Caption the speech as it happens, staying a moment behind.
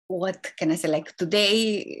what can I say? Like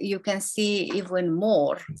today, you can see even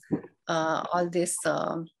more all this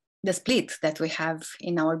the split that we have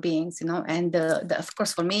in our beings, and of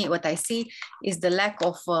course, for me, what I see is the lack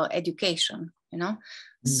of education.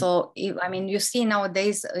 So, you see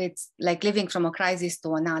nowadays, it's like living from a crisis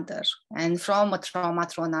to another and from a trauma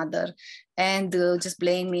to another, and just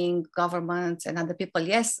blaming governments and other people.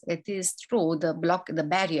 Yes, it is true. The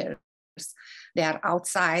barriers, they are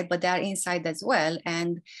outside, but they are inside as well.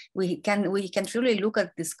 And we can truly look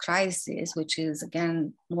at this crisis, which is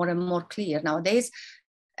again more and more clear nowadays,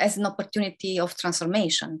 as an opportunity of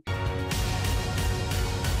transformation.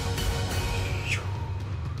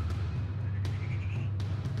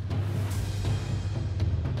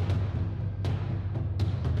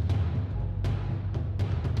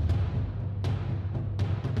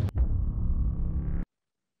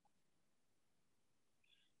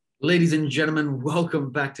 Ladies and gentlemen,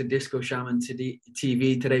 welcome back to Disco Shaman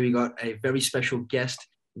TV. Today we got a very special guest,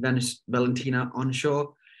 Valentina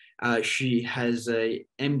Onisor. She has a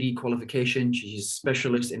MD qualification. She's a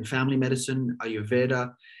specialist in family medicine,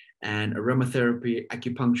 Ayurveda, and aromatherapy,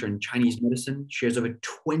 acupuncture, and Chinese medicine. She has over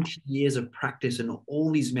 20 years of practice in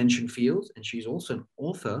all these mentioned fields, and she's also an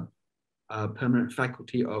author, permanent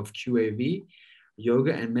faculty of QAV,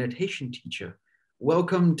 yoga and meditation teacher.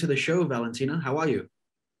 Welcome to the show, Valentina. How are you?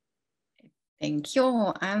 Thank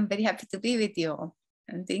you. I'm very happy to be with you.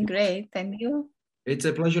 I'm doing great. And you? It's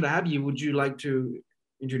a pleasure to have you. Would you like to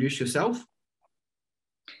introduce yourself?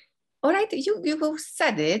 All right, you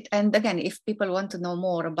said it. And again, if people want to know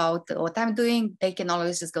more about what I'm doing, they can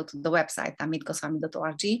always just go to the website,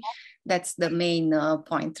 hammad.org. That's the main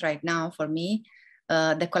point right now for me,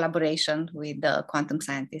 the collaboration with the quantum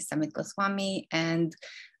scientist, Amit Goswami. And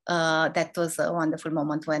that was a wonderful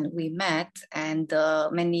moment when we met, and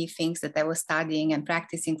many things that I was studying and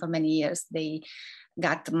practicing for many years, they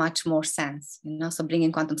got much more sense, So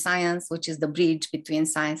bringing quantum science, which is the bridge between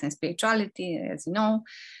science and spirituality, as you know,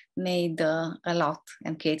 made a lot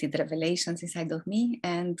and created revelations inside of me,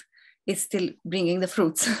 and it's still bringing the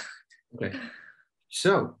fruits. Okay,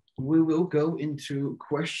 so we will go into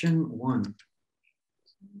question one.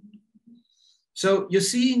 So you're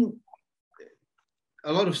seeing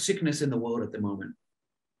a lot of sickness in the world at the moment.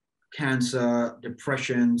 Cancer,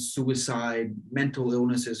 depression, suicide, mental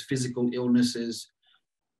illnesses, physical illnesses.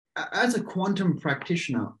 As a quantum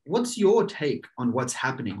practitioner, what's your take on what's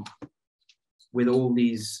happening with all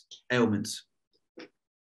these ailments?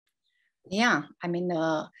 Yeah,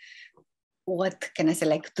 what can I say?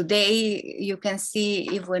 Like today, you can see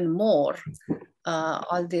even more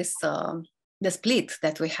all this the split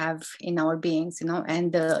that we have in our beings,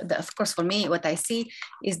 and of course, for me, what I see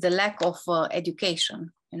is the lack of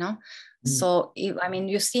education, So,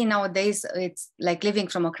 you see nowadays, it's like living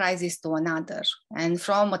from a crisis to another and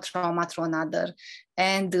from a trauma to another,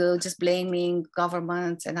 and just blaming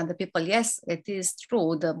governments and other people. Yes, it is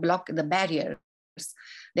true. The barriers,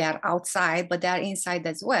 they are outside, but they are inside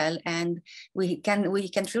as well. And we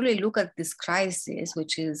can truly look at this crisis,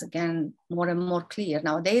 which is again more and more clear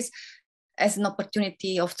nowadays, as an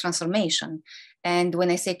opportunity of transformation. And when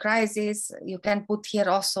I say crisis, you can put here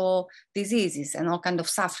also diseases and all kinds of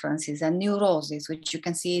sufferances and neuroses, which you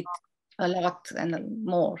can see it a lot and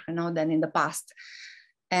more, than in the past.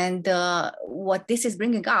 And what this is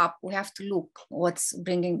bringing up, we have to look what's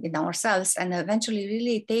bringing in ourselves, and eventually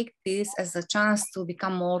really take this as a chance to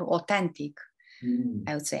become more authentic.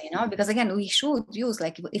 I would say, because again, we should use,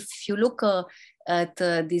 like, if you look at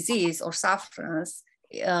disease or sufferance,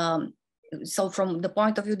 so from the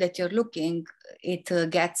point of view that you're looking, it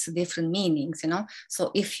gets different meanings, So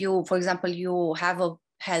if you, for example, you have a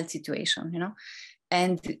health situation,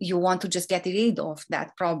 and you want to just get rid of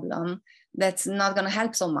that problem, that's not going to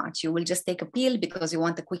help so much. You will just take a pill because you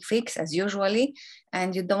want a quick fix, as usually,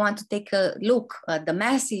 and you don't want to take a look at the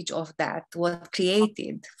message of that, what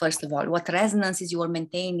created, first of all, what resonances you were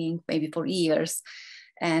maintaining maybe for years,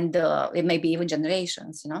 and it may be even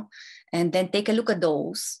generations, and then take a look at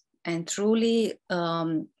those and truly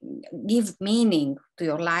give meaning to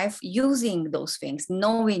your life using those things,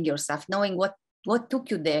 knowing yourself, knowing what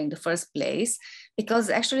took you there in the first place.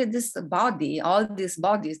 Because actually this body, all these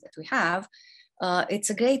bodies that we have,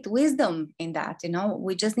 it's a great wisdom in that,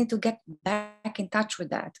 we just need to get back in touch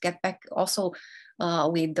with that, get back also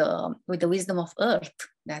with the wisdom of earth,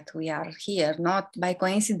 that we are here, not by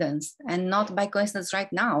coincidence, and not by coincidence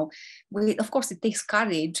right now. Of course, it takes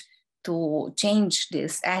courage to change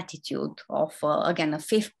this attitude of, again, a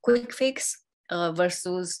quick fix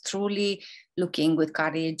versus truly looking with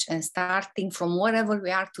courage and starting from wherever we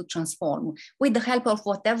are to transform with the help of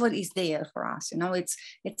whatever is there for us.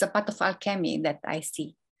 It's a path of alchemy that I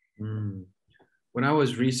see. Mm. When I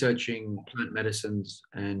was researching plant medicines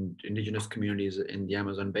and indigenous communities in the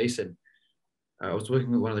Amazon basin, I was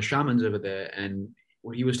working with one of the shamans over there, and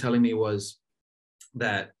what he was telling me was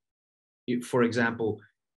that, for example,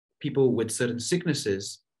 people with certain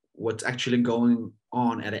sicknesses, what's actually going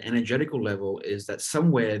on at an energetical level is that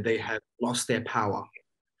somewhere they have lost their power.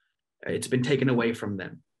 It's been taken away from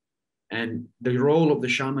them. And the role of the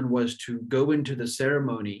shaman was to go into the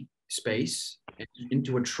ceremony space,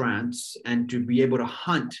 into a trance, and to be able to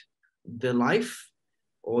hunt the life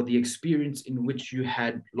or the experience in which you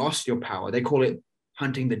had lost your power. They call it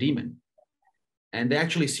hunting the demon. And they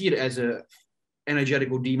actually see it as a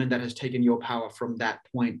energetical demon that has taken your power from that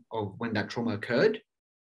point of when that trauma occurred.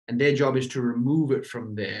 And their job is to remove it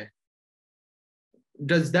from there.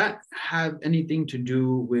 Does that have anything to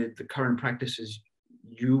do with the current practices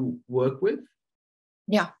you work with?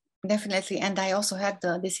 Yeah, definitely. And I also had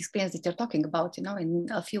this experience that you're talking about, in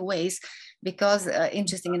a few ways, because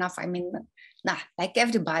interesting enough, I mean, like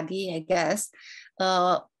everybody, I guess,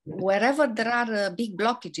 wherever there are big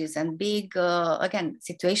blockages and big, again,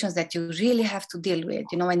 situations that you really have to deal with,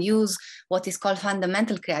 and use what is called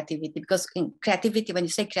fundamental creativity. Because in creativity, when you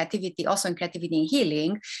say creativity, also in creativity and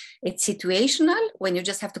healing, it's situational when you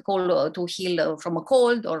just have to call to heal from a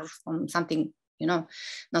cold or from something,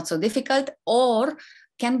 not so difficult, or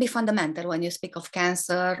can be fundamental when you speak of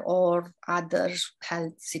cancer or other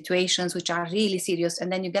health situations which are really serious.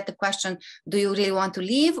 And then you get the question, do you really want to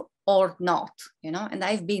live or not? And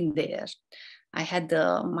I've been there. I had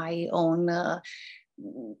my own,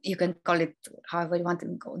 you can call it however you want to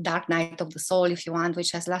go, dark night of the soul, if you want,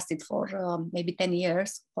 which has lasted for maybe 10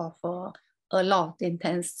 years of a lot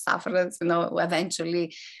intense sufferance,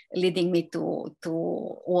 eventually leading me to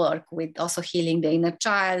work with also healing the inner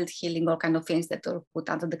child, healing all kind of things that were put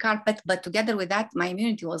under the carpet. But together with that, my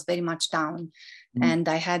immunity was very much down. And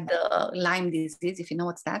I had Lyme disease, if you know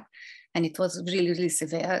what's that. And it was really, really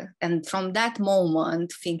severe. And from that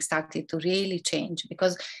moment, things started to really change,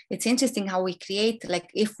 because it's interesting how we create, like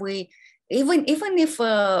if we, even if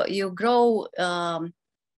you grow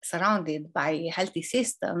surrounded by healthy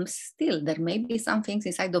systems, still there may be some things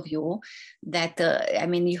inside of you that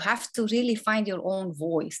you have to really find your own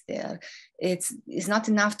voice there. It's not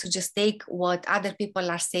enough to just take what other people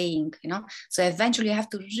are saying, so eventually you have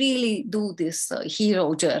to really do this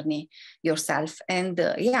hero journey yourself. And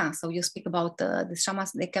so you speak about the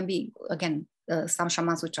shamans. They can be, again, some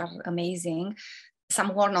shamans which are amazing, some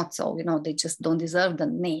who are not so, they just don't deserve the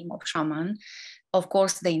name of shaman. Of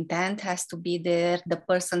course, the intent has to be there. The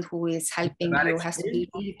person who is helping you has to be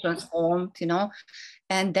really transformed,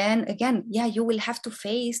 And then again, you will have to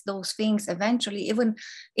face those things eventually, even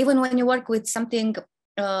when you work with something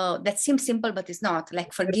that seems simple, but it's not,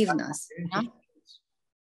 like forgiveness.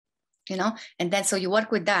 And then so you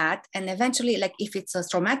work with that, and eventually, like if it's a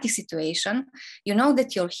traumatic situation,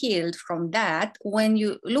 that you're healed from that when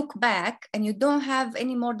you look back and you don't have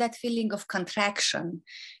any more that feeling of contraction.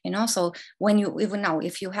 So when you, even now,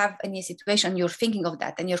 if you have any situation, you're thinking of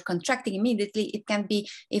that and you're contracting immediately, it can be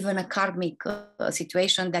even a karmic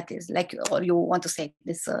situation that is like, or you want to say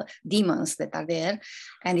this demons that are there,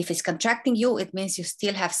 and if it's contracting you, it means you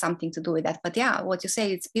still have something to do with that. But what you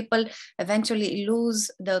say, it's people eventually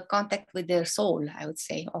lose the contact with their soul, I would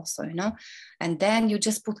say also, and then you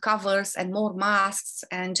just put covers and more masks,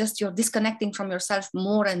 and just you're disconnecting from yourself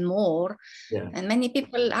more and more. And many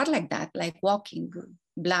people are like that, like walking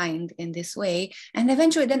blind in this way, and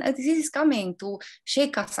eventually then this is coming to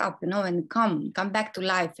shake us up, and come back to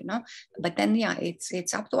life, but then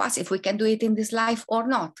it's up to us if we can do it in this life or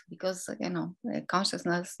not, because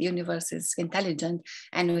consciousness universe is intelligent,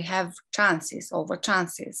 and we have chances over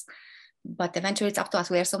chances. But eventually it's up to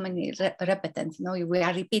us. We are so many repetents, we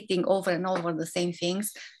are repeating over and over the same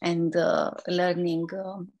things, and learning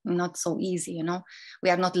not so easy, we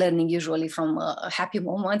are not learning usually from happy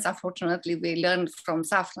moments. Unfortunately, we learn from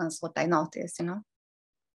sufferance, what I noticed.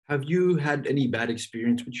 Have you had any bad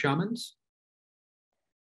experience with shamans?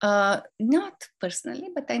 Not personally,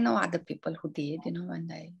 but I know other people who did,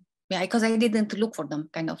 and because I didn't look for them,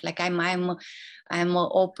 kind of like I'm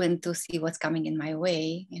open to see what's coming in my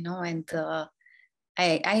way, and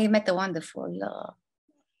I met a wonderful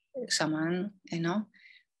shaman,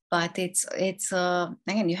 but it's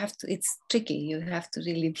again, you have to, it's tricky. You have to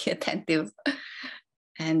really be attentive,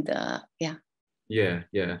 and Yeah.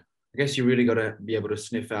 I guess you really got to be able to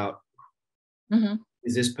sniff out,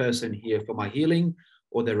 is this person here for my healing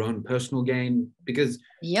or their own personal gain? Because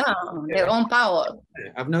their own power.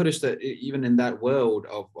 I've noticed that even in that world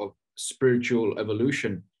of spiritual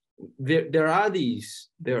evolution, there are these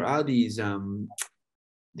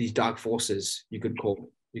dark forces, you could call them,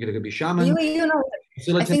 You could be shaman, you know,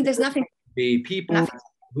 I think there's nothing, be people nothing.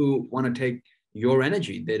 who want to take your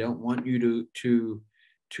energy. They don't want you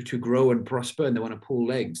to grow and prosper, and they want to pull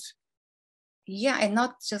legs. Yeah, and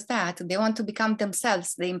not just that, they want to become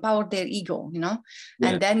themselves. They empower their ego, you know. Yeah.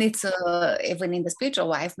 And then it's even in the spiritual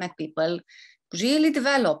way, I've met people really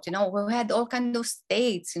developed, you know, who had all kinds of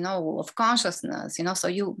states, you know, of consciousness, you know. So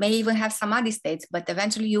you may even have samadhi states, but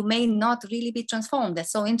eventually you may not really be transformed.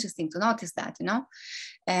 That's so interesting to notice that, you know.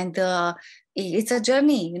 And it's a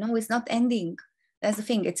journey, you know, it's not ending. That's the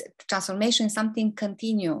thing. It's transformation, something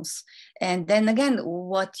continuous. And then again,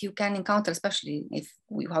 what you can encounter, especially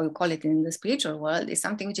how you call it in the spiritual world, is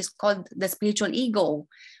something which is called the spiritual ego,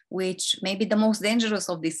 which may be the most dangerous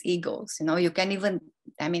of these egos. You know, you can even,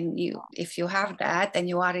 I mean, if you have that and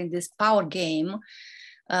you are in this power game,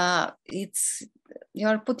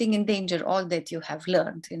 you're putting in danger all that you have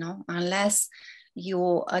learned, you know, unless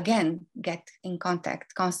you again get in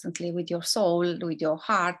contact constantly with your soul, with your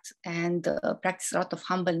heart, and practice a lot of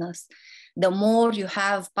humbleness. The more you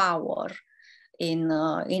have power in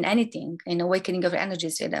anything, in awakening of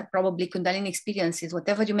energies, probably Kundalini experiences,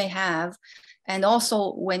 whatever you may have, and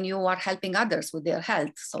also when you are helping others with their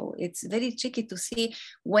health. So it's very tricky to see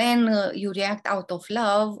when you react out of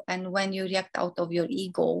love and when you react out of your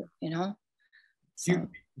ego, you know. So.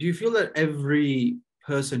 Do you feel that every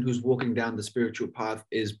person who's walking down the spiritual path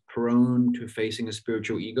is prone to facing a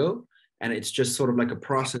spiritual ego, and it's just sort of like a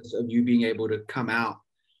process of you being able to come out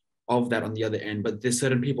of that on the other end? But there's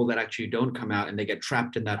certain people that actually don't come out and they get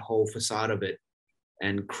trapped in that whole facade of it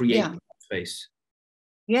and create space.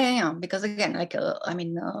 Yeah, because again, like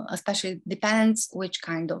especially depends which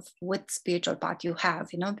kind of spiritual path you have,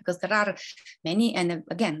 you know, because there are many, and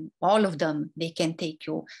again, all of them, they can take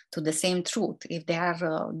you to the same truth if they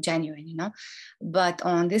are genuine, you know. But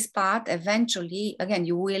on this path, eventually, again,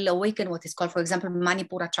 you will awaken what is called, for example,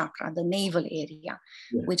 Manipura chakra, the navel area,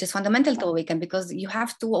 which is fundamental to awaken, because you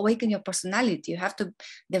have to awaken your personality. You have to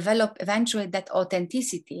develop eventually that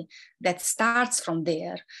authenticity that starts from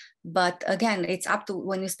there. But again, it's up to,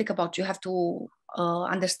 when you speak about, you have to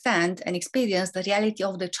understand and experience the reality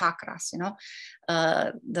of the chakras, you know,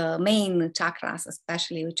 the main chakras,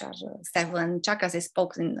 especially, which are 7 chakras. Is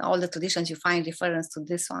spoken in all the traditions, you find reference to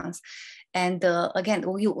these ones. And again,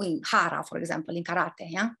 in Hara, for example, in karate,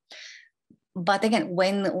 yeah. But again,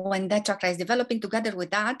 when that chakra is developing together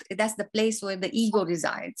with that, that's the place where the ego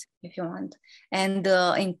resides, if you want. And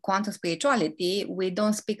in quantum spirituality, we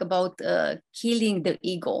don't speak about killing the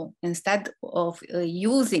ego, instead of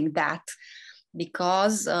using that,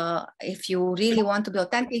 because if you really want to be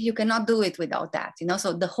authentic, you cannot do it without that, you know.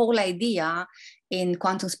 So the whole idea in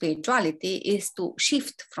quantum spirituality is to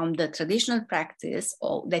shift from the traditional practice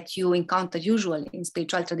that you encounter usually in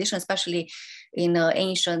spiritual tradition, especially in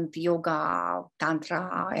ancient yoga,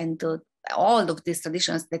 tantra, and all of these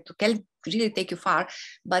traditions that can really take you far.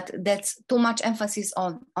 But that's too much emphasis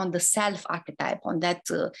on the self archetype, on that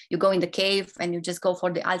you go in the cave and you just go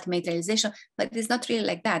for the ultimate realization. But it's not really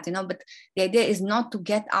like that, you know. But the idea is not to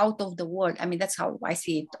get out of the world. I mean, that's how I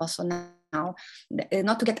see it also now,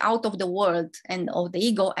 not to get out of the world and of the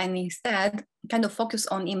ego, and instead kind of focus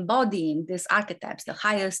on embodying these archetypes, the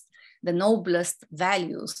highest, the noblest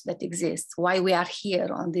values that exist, why we are here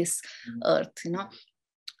on this earth, you know.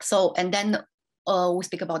 So, and then we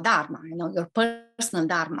speak about Dharma, you know, your personal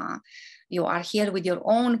Dharma. You are here with your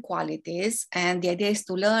own qualities, and the idea is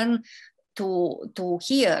to learn to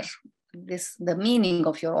hear the meaning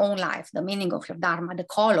of your own life, the meaning of your Dharma, the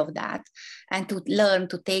call of that, and to learn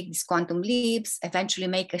to take these quantum leaps, eventually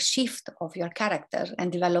make a shift of your character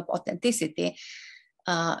and develop authenticity.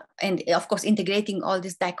 And of course, integrating all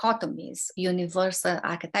these dichotomies, universal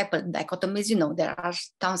archetypal dichotomies, you know, there are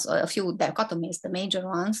a few dichotomies, the major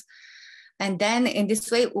ones. And then in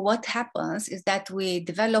this way, what happens is that we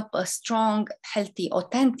develop a strong, healthy,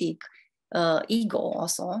 authentic ego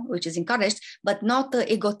also, which is encouraged, but not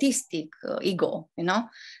the egotistic ego, you know.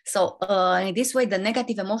 So in this way, the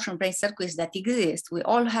negative emotion brain circuits that exist, we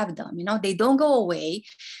all have them, you know, they don't go away,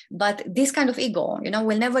 but this kind of ego, you know,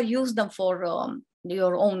 we'll never use them for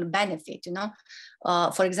your own benefit, you know.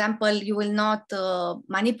 For example, you will not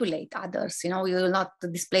manipulate others, you know, you will not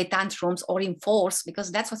display tantrums or enforce,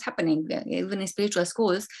 because that's what's happening even in spiritual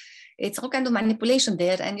schools. It's all kind of manipulation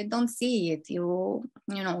there, and you don't see it. You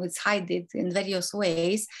know, it's hidden in various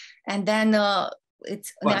ways, and then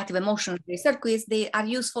it's negative emotional circuits. They are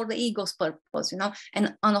used for the ego's purpose, you know.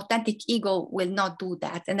 And an authentic ego will not do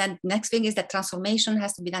that. And then next thing is that transformation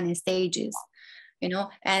has to be done in stages.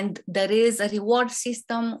 and there is a reward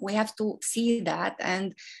system. We have to see that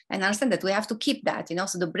and understand that we have to keep that,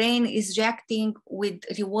 so the brain is reacting with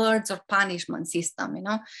rewards or punishment system,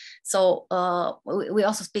 so we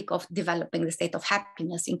also speak of developing the state of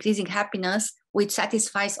happiness, increasing happiness, which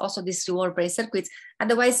satisfies also these reward brain circuits.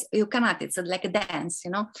 Otherwise you cannot, it's like a dance,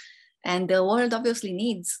 and the world obviously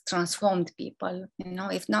needs transformed people,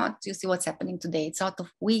 if not, you see what's happening today, it's out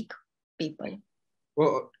of weak people.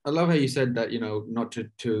 Well, I love how you said that, not to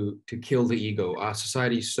kill the ego. Our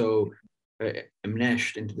society is so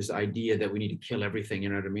enmeshed into this idea that we need to kill everything, you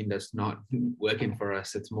know what I mean? That's not working for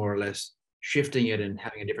us. It's more or less shifting it and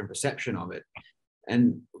having a different perception of it.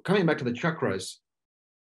 And coming back to the chakras,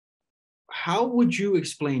 how would you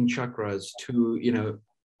explain chakras to,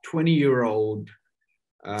 20-year-old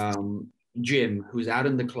Jim who's out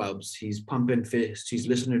in the clubs, he's pumping fists, he's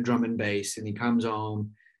listening to drum and bass, and he comes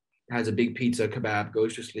home, has a big pizza kebab,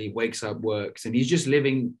 goes to sleep, wakes up, works, and he's just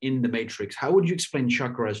living in the matrix? How would you explain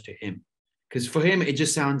chakras to him? Because for him, it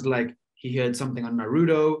just sounds like he heard something on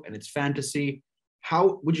Naruto and it's fantasy.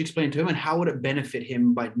 How would you explain to him, and how would it benefit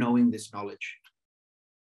him by knowing this knowledge?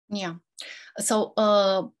 Yeah. So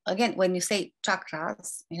again, when you say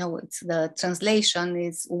chakras, it's the translation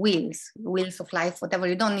is wheels of life, whatever.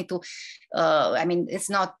 You don't need to, it's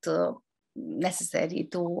not necessary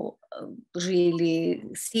to really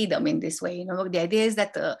see them in this way. The idea is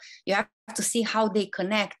that you have to see how they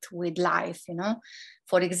connect with life.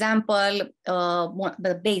 For example,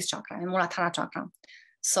 the base chakra and Muladhara chakra.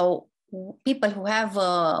 So people who have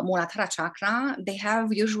Muladhara chakra, they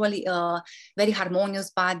have usually a very harmonious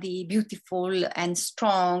body, beautiful and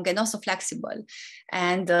strong, and also flexible.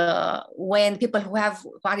 And when people who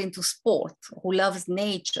are into sport, who loves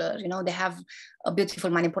nature, they have a beautiful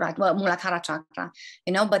Muladhara chakra,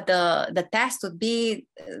 but the test would be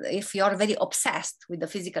if you're very obsessed with the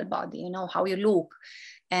physical body, how you look.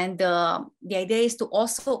 And the idea is to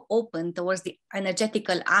also open towards the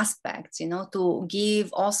energetical aspects, to give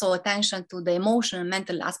also attention to the emotional and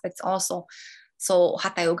mental aspects also. So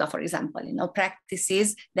Hatha Yoga, for example,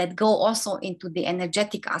 practices that go also into the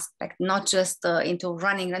energetic aspect, not just into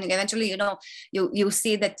running. Eventually, you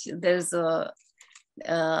see that there's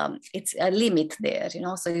it's a limit there,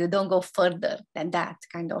 so you don't go further than that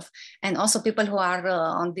kind of. And also people who are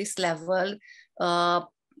on this level,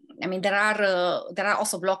 there are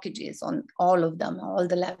also blockages on all of them, all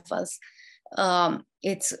the levels.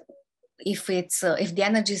 If the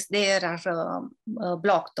energies there are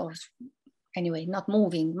blocked or anyway not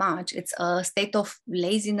moving much, it's a state of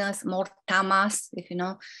laziness, more tamas,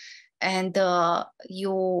 and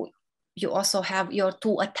you also you're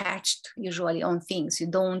too attached usually on things. You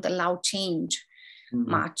don't allow change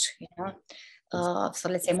much, so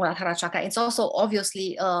let's say Muladhara chakra. It's also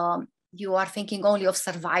obviously you are thinking only of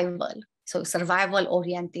survival, so survival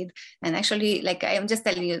oriented. And actually, like I am just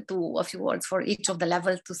telling you a few words for each of the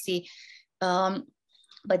levels to see. But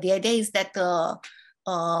the idea is that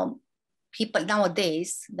people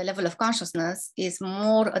nowadays, the level of consciousness is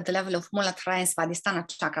more at the level of Muladhara and Svadhisthana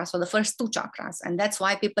chakra, so the first two chakras. And that's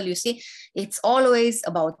why people, you see, it's always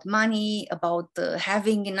about money, about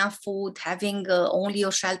having enough food, having only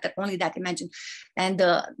your shelter, only that, imagine. And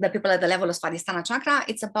the people at the level of Svadhisthana chakra,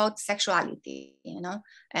 it's about sexuality,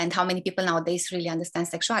 and how many people nowadays really understand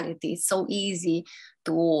sexuality. It's so easy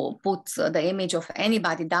to put the image of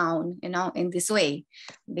anybody down, in this way,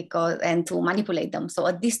 and to manipulate them. So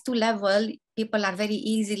at these two levels, people are very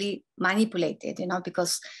easily manipulated,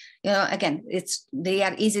 because, again, they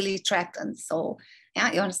are easily threatened. So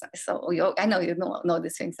yeah, you understand. So I know you know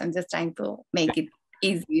these things. I'm just trying to make it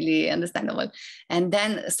easily understandable. And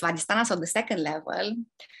then Svadhisthana, so the second level.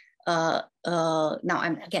 Now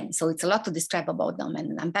so it's a lot to describe about them,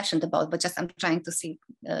 and I'm passionate about, but just I'm trying to see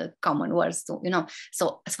common words to,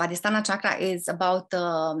 So Svadhisthana chakra is about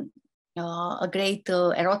a great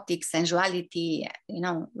erotic sensuality,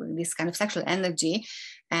 this kind of sexual energy,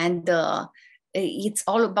 and it's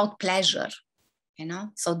all about pleasure.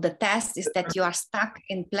 So the test is that you are stuck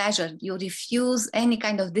in pleasure. You refuse any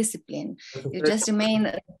kind of discipline. You just remain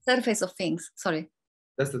at the surface of things. Sorry.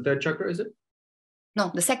 That's the third chakra, is it?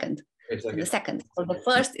 No, the second. The second. So the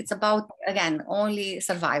first, it's about, again, only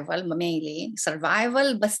survival, mainly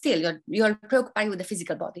survival, but still you're preoccupied with the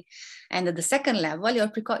physical body. And at the second level, you're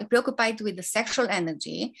preoccupied with the sexual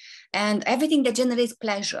energy and everything that generates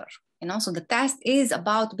pleasure. So the test is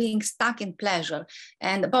about being stuck in pleasure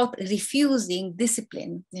and about refusing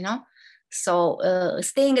discipline, So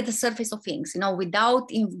staying at the surface of things, without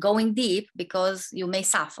going deep, because you may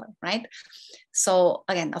suffer, right? So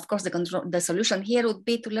again, of course, the solution here would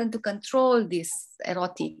be to learn to control this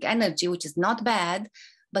erotic energy, which is not bad,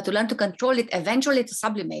 but to learn to control it, eventually to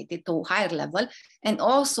sublimate it to higher level, and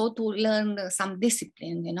also to learn some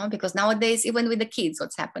discipline, you know, because nowadays, even with the kids,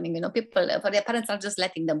 what's happening, you know, people, for their parents are just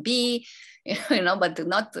letting them be, you know, but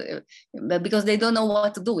not because they don't know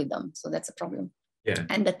what to do with them. So that's a problem. Yeah.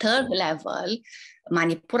 And the third level,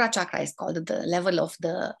 Manipura chakra, is called the level of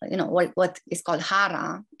the, you know, what is called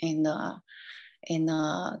hara in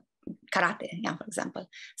karate, yeah, for example.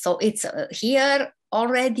 So it's here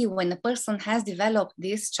already when a person has developed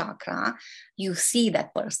this chakra, you see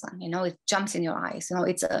that person, you know, it jumps in your eyes. You know,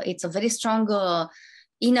 it's a very strong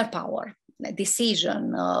inner power,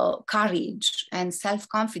 decision, courage, and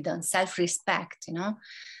self-confidence, self-respect, you know.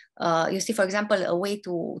 You see, for example, a way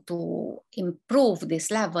to improve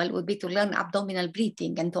this level would be to learn abdominal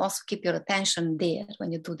breathing and to also keep your attention there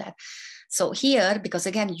when you do that. So here, because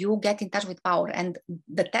again, you get in touch with power, and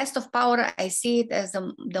the test of power, I see it as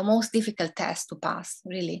the most difficult test to pass,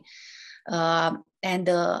 really. And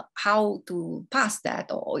how to pass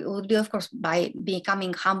that, or it would be, of course, by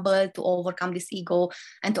becoming humble, to overcome this ego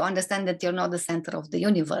and to understand that you're not the center of the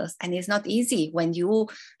universe. And it's not easy when you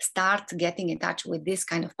start getting in touch with this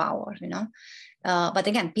kind of power, you know. But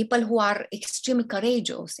again, people who are extremely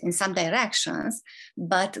courageous in some directions,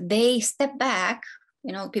 but they step back,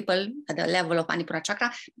 you know, people at the level of Manipura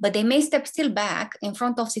chakra, but they may step still back in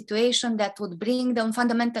front of situation that would bring them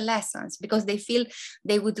fundamental lessons because they feel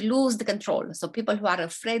they would lose the control. So people who are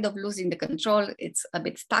afraid of losing the control, it's a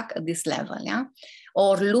bit stuck at this level, yeah,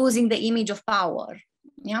 or losing the image of power,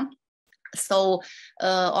 yeah. So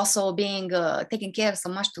also being taking care so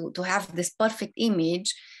much to have this perfect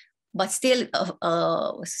image, but still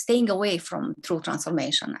staying away from true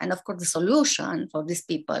transformation. And of course, the solution for these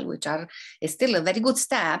people, which is still a very good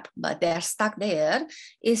step, but they are stuck there,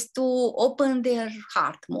 is to open their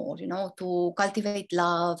heart more, you know, to cultivate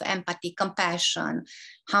love, empathy, compassion,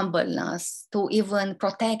 humbleness, to even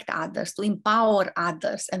protect others, to empower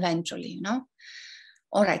others eventually, you know.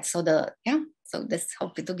 All right, so so this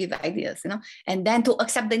hopefully to give ideas, you know, and then to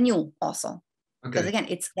accept the new also. Because again,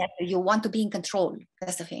 it's that you want to be in control.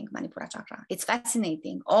 That's the thing, Manipura chakra. It's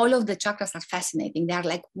fascinating. All of the chakras are fascinating. They are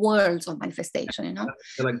like worlds of manifestation, you know?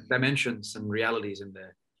 They're like dimensions and realities in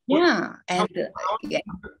there. Yeah. How I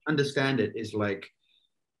understand it is like,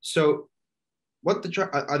 so what are the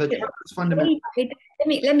chakras fundamental?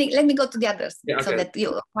 Let me go to the others, yeah, okay. So that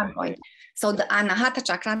you, one point. So the Anahata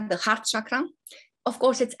chakra, the heart chakra, of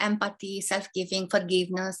course, it's empathy, self-giving,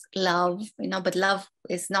 forgiveness, love, you know, but love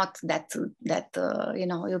is not that you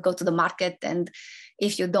know, you go to the market and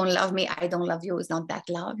if you don't love me, I don't love you. It's not that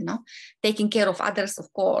love, you know, taking care of others,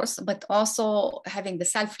 of course, but also having the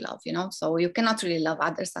self-love, you know, so you cannot really love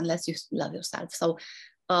others unless you love yourself. So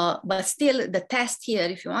but still the test here,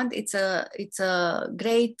 if you want, it's a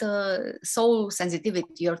great soul sensitivity.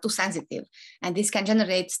 You're too sensitive, and this can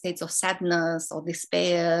generate states of sadness or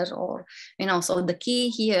despair, or, you know, so the key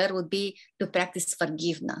here would be to practice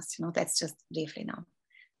forgiveness, you know. That's just briefly now.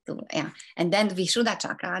 Yeah. And then Vishuddha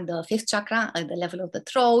chakra, the fifth chakra at the level of the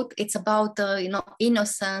throat, it's about you know,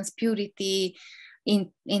 innocence, purity,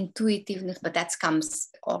 intuitiveness, but that comes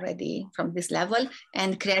already from this level,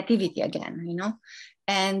 and creativity again, you know.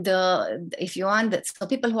 And if you want, so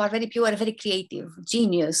people who are very pure, very creative,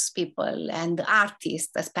 genius people, and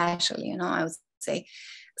artists especially, you know, I would say.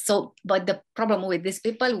 So, but the problem with these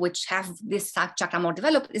people which have this chakra more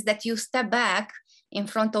developed is that you step back in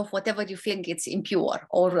front of whatever you think it's impure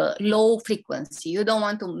or low frequency. You don't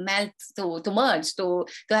want to melt, to merge, to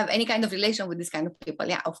have any kind of relation with this kind of people.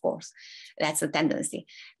 Yeah, of course, that's a tendency.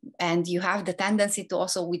 And you have the tendency to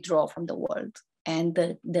also withdraw from the world.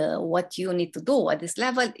 And what you need to do at this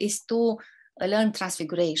level is to learn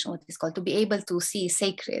transfiguration, what is called, to be able to see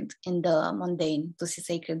sacred in the mundane, to see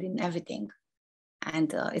sacred in everything.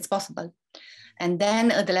 And it's possible. And then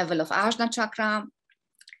at the level of Ajna chakra,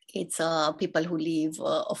 it's people who live,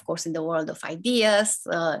 of course, in the world of ideas,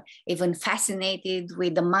 even fascinated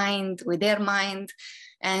with the mind, with their mind,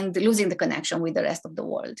 and losing the connection with the rest of the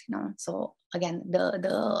world, you know. So again,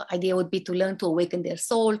 the idea would be to learn to awaken their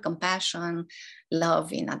soul, compassion,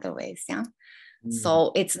 love in other ways, yeah.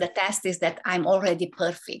 So it's the test is that I'm already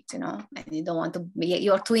perfect, you know, and you don't want to be,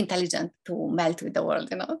 you're too intelligent to melt with the world,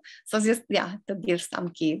 you know. So just, yeah, to give some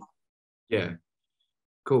keys. Yeah,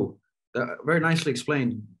 cool. Very nicely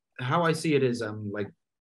explained. How I see it is like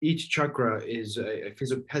each chakra is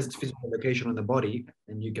has its physical location on the body,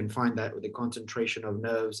 and you can find that with the concentration of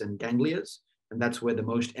nerves and ganglias, and that's where the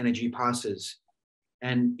most energy passes.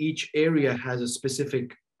 And each area has a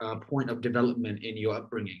specific point of development in your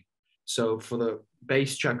upbringing. So for the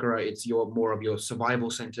base chakra, it's more of your survival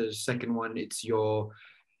centers. Second one, it's your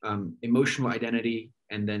emotional identity,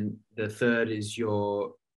 and then the third is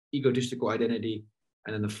your egotistical identity.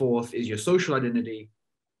 And then the fourth is your social identity,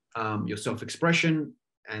 your self-expression,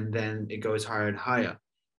 and then it goes higher and higher.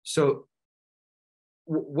 So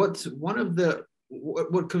what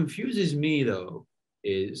confuses me though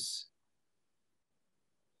is,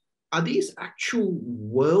 are these actual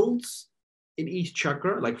worlds in each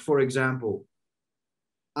chakra? Like, for example,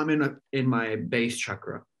 I'm in my base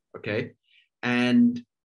chakra, okay? And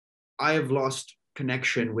I have lost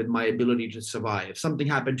connection with my ability to survive. Something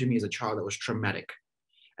happened to me as a child that was traumatic.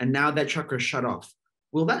 And now that chakra is shut off.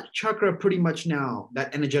 Will that chakra pretty much now,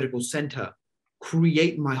 that energetical center,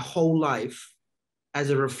 create my whole life as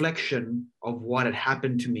a reflection of what had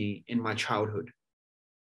happened to me in my childhood?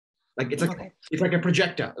 Like it's like a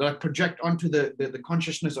projector, like project onto the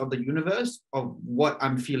consciousness of the universe of what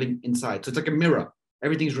I'm feeling inside. So it's like a mirror.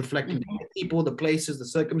 Everything's reflecting. The people, the places, the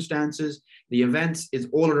circumstances, the events is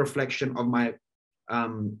all a reflection of my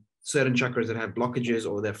certain chakras that have blockages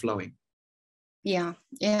or they're flowing. Yeah.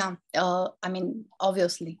 I mean,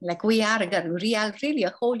 obviously, like we are again, really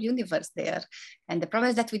a whole universe there. And the problem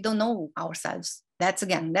is that we don't know ourselves. That's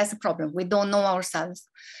the problem. We don't know ourselves.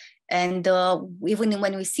 And even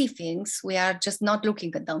when we see things, we are just not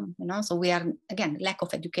looking at them, so we are, again, lack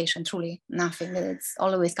of education, truly nothing. It's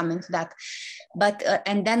always coming to that. But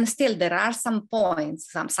and then still there are some points,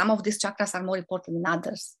 some of these chakras are more important than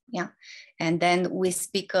others. Yeah. And then we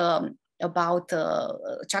speak about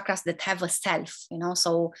chakras that have a self,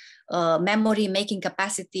 so memory, making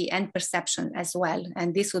capacity, and perception as well.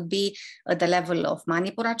 And this would be at the level of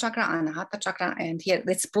Manipura chakra, Anahata chakra, and here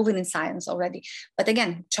it's proven in science already. But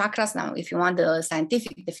again, chakras now, if you want the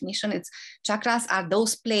scientific definition, it's chakras are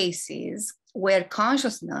those places where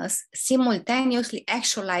consciousness simultaneously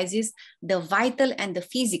actualizes the vital and the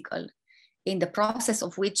physical, in the process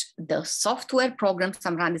of which the software programs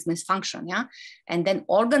some run, this means function, and then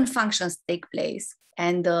organ functions take place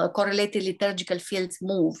and correlated liturgical fields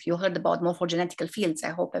move. You heard about morphogenetical fields, I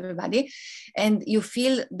hope everybody, and you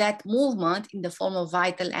feel that movement in the form of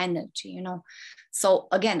vital energy, So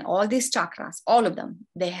again, all these chakras, all of them,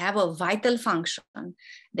 they have a vital function.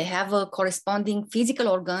 They have a corresponding physical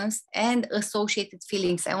organs and associated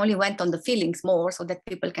feelings. I only went on the feelings more so that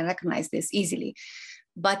people can recognize this easily.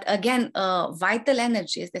 But again, vital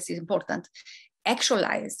energies, this is important,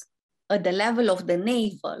 actualize at the level of the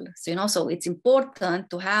navel. So it's important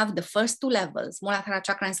to have the first two levels, Muladhara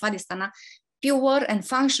chakra and Svadhisthana, pure and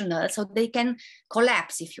functional, so they can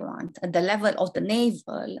collapse, if you want, at the level of the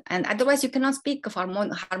navel. And otherwise, you cannot speak of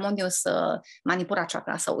harmonious Manipura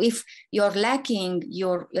chakra. So if you're lacking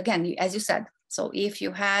again, as you said, so if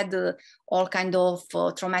you had all kind of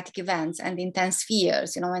traumatic events and intense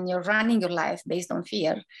fears, when you're running your life based on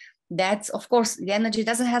fear, that's, of course, the energy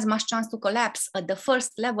doesn't have much chance to collapse at the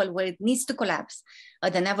first level where it needs to collapse,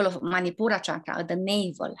 at the level of Manipura chakra, at the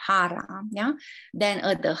navel, Hara, then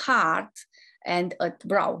at the heart and at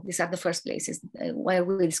brow. These are the first places where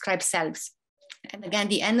we describe selves. And again,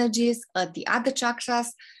 the energies at the other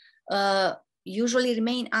chakras usually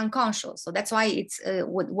remain unconscious. So that's why it's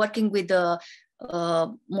working with the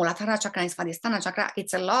Muladhara chakra and Svadhisthana chakra,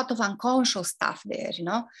 it's a lot of unconscious stuff there,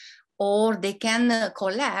 or they can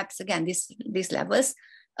collapse, again, these levels,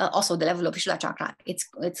 also the level of Visuddha chakra.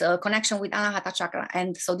 It's a connection with Anahata chakra.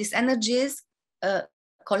 And so these energies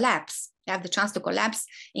collapse, have the chance to collapse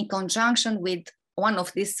in conjunction with one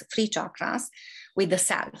of these three chakras, with the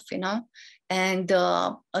self, And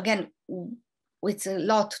again, it's a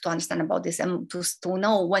lot to understand about this, and to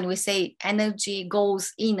know when we say energy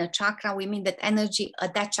goes in a chakra, we mean that energy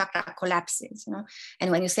at that chakra collapses, And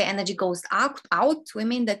when you say energy goes out, we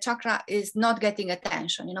mean the chakra is not getting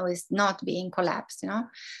attention, is not being collapsed,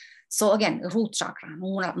 So again, root chakra,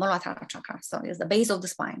 Muladhara chakra, so it's the base of the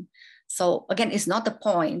spine. So again, it's not a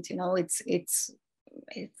point, it's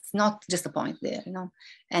not just a point there,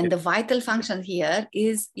 And the vital function here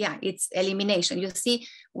is, it's elimination. You see,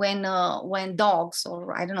 when dogs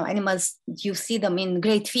or I don't know, animals, you see them in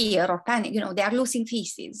great fear or panic, they are losing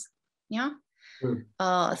feces.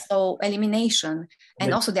 So elimination,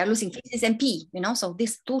 and also they're losing feces and pee, so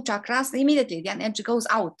these two chakras, immediately the energy goes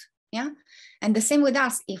out. And the same with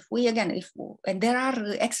us, and there are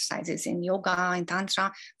exercises in yoga and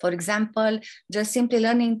tantra, for example, just simply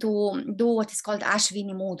learning to do what is called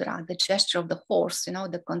Ashvini Mudra, the gesture of the horse, how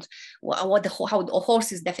the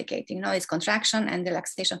horse is defecating, it's contraction and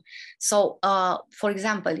relaxation. So for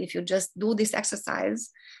example, if you just do this exercise,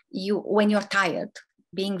 when you're tired,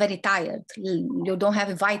 being very tired, you don't have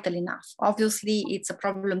it vital enough. Obviously, it's a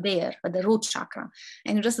problem there at the root chakra.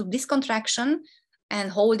 And you just do this contraction, and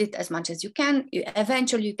hold it as much as you can.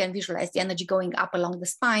 Eventually, you can visualize the energy going up along the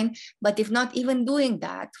spine. But if not even doing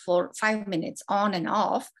that for 5 minutes on and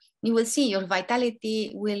off, you will see your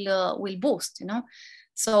vitality will boost, you know.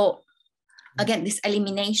 So again, this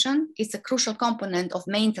elimination is a crucial component of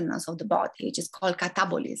maintenance of the body, which is called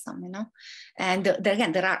catabolism, you know. And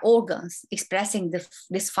again, there are organs expressing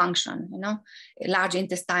this function, you know, large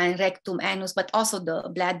intestine, rectum, anus, but also the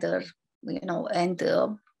bladder, you know, and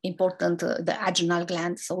important, the adrenal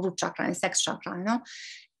gland, so root chakra and sex chakra, you know.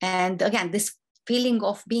 And again, this feeling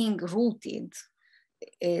of being rooted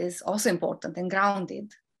is also important, and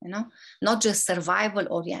grounded, you know, not just survival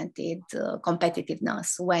oriented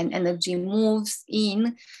competitiveness when energy moves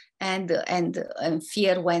in, and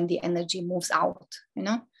fear when the energy moves out, you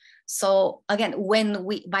know. So again, when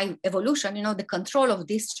we, by evolution, you know, the control of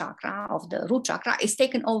this chakra, of the root chakra, is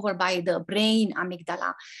taken over by the brain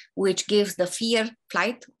amygdala, which gives the fear,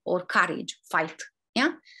 flight, or courage, fight.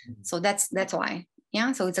 Yeah. So that's why.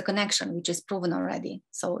 Yeah. So it's a connection which is proven already.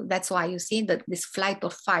 So that's why you see that this flight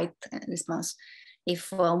or fight response.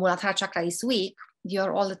 If Muladhara chakra is weak,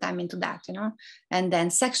 you're all the time into that, you know. And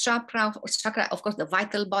then sex chakra, of course, the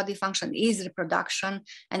vital body function is reproduction,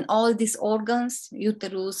 and all these organs,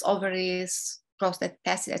 uterus, ovaries, prostate,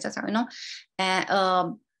 testes, etc., you know. And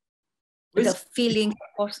the feeling, of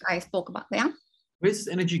course, I spoke about. Yeah. Where's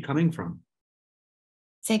this energy coming from?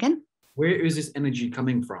 Say again. Where is this energy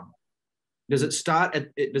coming from? Does it start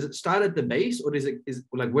at the base, or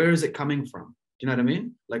where is it coming from? Do you know what I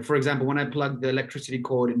mean? Like, for example, when I plug the electricity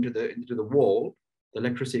cord into the wall, the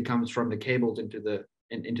electricity comes from the cables into the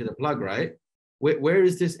plug, right? Where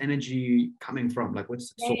is this energy coming from? Like,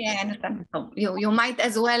 what's the source? Yeah, I understand. So you might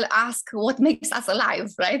as well ask what makes us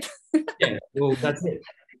alive, right? Yeah, well, that's it.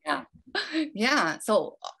 Yeah. Yeah.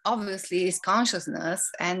 So obviously it's consciousness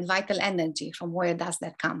and vital energy. From where does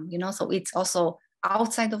that come? You know, so it's also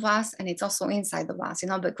outside of us and it's also inside of us, you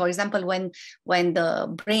know. But for example, when the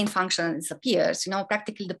brain function disappears, you know,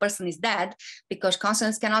 practically the person is dead, because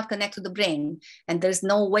consciousness cannot connect to the brain, and there's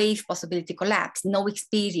no wave possibility collapse, no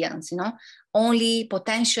experience, you know, only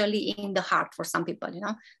potentially in the heart for some people, you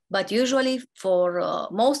know. But usually for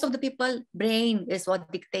most of the people, brain is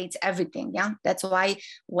what dictates everything. Yeah, that's why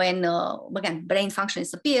when again brain function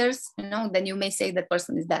disappears, you know, then you may say that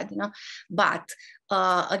person is dead, you know. But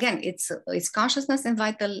again, it's consciousness and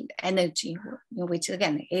vital energy, which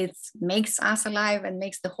again, it makes us alive and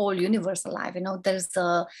makes the whole universe alive. You know, there's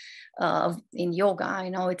in yoga,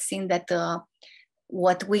 you know, it's seen that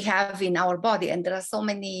what we have in our body, and there are so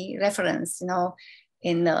many references, you know,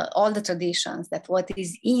 in all the traditions, that what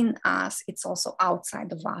is in us, it's also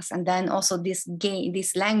outside of us. And then also this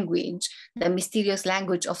language, the mysterious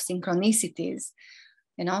language of synchronicities,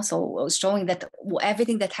 you know, so showing that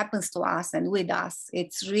everything that happens to us and with us,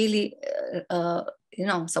 it's really, you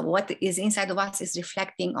know, so what is inside of us is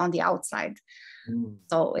reflecting on the outside.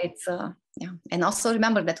 So it's, yeah. And also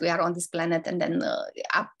remember that we are on this planet, and then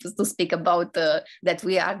up to speak about that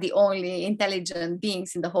we are the only intelligent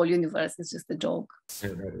beings in the whole universe is just a joke.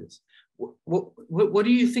 Yeah, that is. What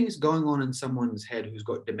do you think is going on in someone's head who's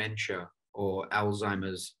got dementia or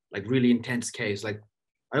Alzheimer's, like really intense case? Like,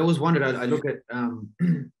 I always wondered, I look at one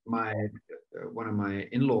of my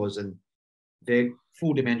in-laws, and they're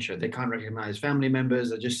full dementia. They can't recognize family members.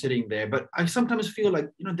 They're just sitting there. But I sometimes feel like,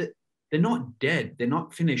 you know, that they're not dead. They're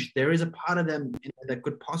not finished. There is a part of them that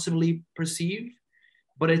could possibly perceive,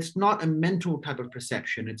 but it's not a mental type of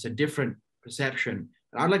perception. It's a different perception.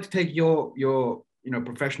 And I'd like to take your you know,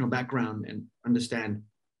 professional background and understand,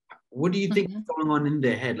 what do you think is going on in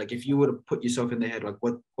their head? Like, if you were to put yourself in their head, like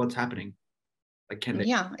what's happening? Like, can they?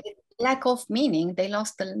 Yeah, lack of meaning. They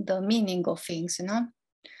lost the meaning of things, you know.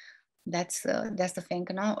 That's the thing,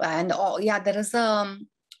 you know. And yeah, there is a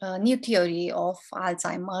new theory of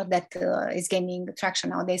Alzheimer that is gaining traction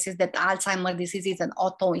nowadays, is that Alzheimer disease is an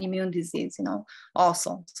autoimmune disease, you know,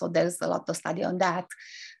 also. So there's a lot of study on that.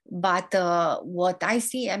 But what I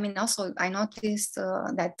see, I mean, also I noticed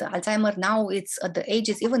that Alzheimer now, it's at the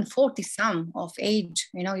ages, even 40 some of age,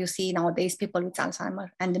 you know, you see nowadays people with Alzheimer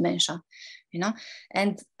and dementia, you know.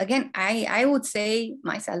 And again, I would say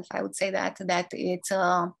myself, I would say that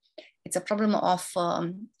it's a problem of,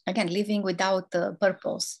 again, living without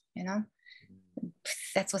purpose, you know.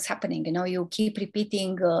 That's what's happening, you know. You keep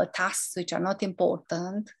repeating tasks which are not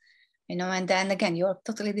important, you know, and then again, you're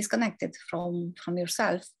totally disconnected from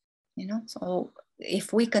yourself, you know. So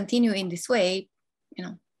if we continue in this way, you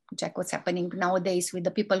know, check what's happening nowadays with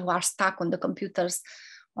the people who are stuck on the computers,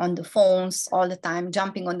 on the phones all the time,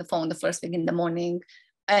 jumping on the phone the first thing in the morning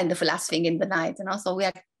and the last thing in the night, you know. So we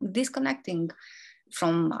are disconnecting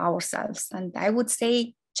from ourselves. And I would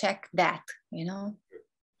say check that, you know.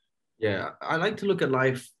 Yeah, I like to look at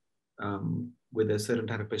life with a certain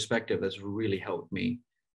type of perspective that's really helped me.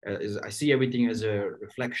 Is I see everything as a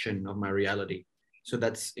reflection of my reality. So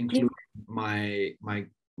that's including my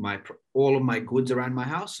all of my goods around my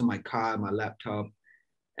house, so my car, my laptop,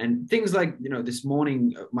 and things like, you know, this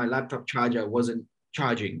morning my laptop charger wasn't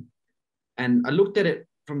charging, and I looked at it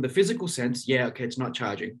from the physical sense. Yeah, okay, it's not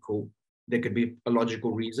charging. Cool. There could be a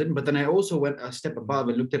logical reason, but then I also went a step above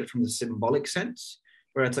and looked at it from the symbolic sense,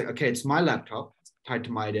 where it's like, okay, it's my laptop, it's tied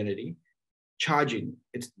to my identity, charging,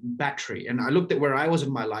 it's battery. And I looked at where I was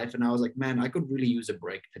in my life and I was like, man, I could really use a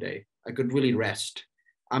break today. I could really rest.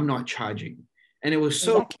 I'm not charging. And it was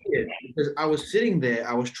so Exactly. weird because I was sitting there,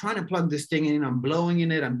 I was trying to plug this thing in, I'm blowing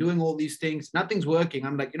in it, I'm doing all these things, nothing's working.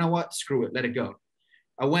 I'm like, you know what? Screw it, let it go.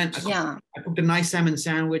 Yeah. I cooked a nice salmon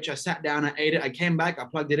sandwich, I sat down, I ate it, I came back, I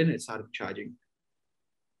plugged it in, it started charging.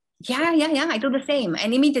 Yeah. I do the same.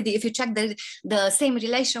 And immediately, if you check the same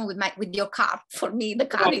relation with your car, for me, the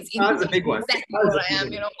car is That's a immediately big one. exactly where I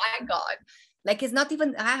am. You know, my God, like it's not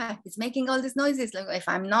even it's making all these noises. Like if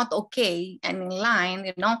I'm not okay and in line,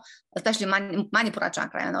 you know, especially Manipura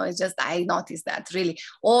chakra, you know, it's just I noticed that really.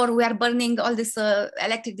 Or we are burning all these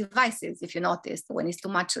electric devices. If you notice, when it's too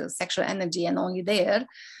much sexual energy and only there,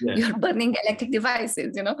 Yeah. you're burning electric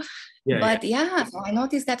devices. You know. But so I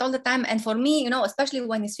notice that all the time. And for me, you know, especially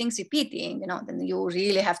when it's things repeating, you know, then you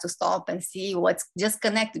really have to stop and see what's just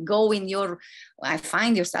connect, go in your, I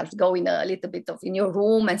find yourself going a little bit of in your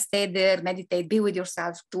room and stay there, meditate, be with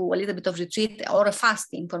yourself, do a little bit of retreat or a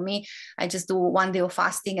fasting. For me, I just do 1 day of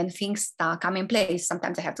fasting and things come in place.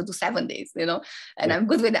 Sometimes I have to do 7 days, you know, and I'm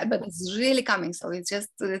good with that, but it's really coming. So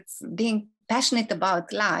it's being passionate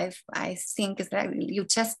about life. I think is that you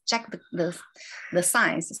just check the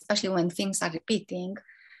signs, especially when things are repeating,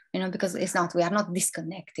 you know, because we are not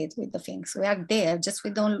disconnected with the things. We are there, just we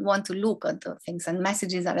don't want to look at the things, and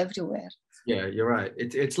messages are everywhere. Yeah, you're right.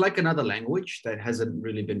 It's like another language that hasn't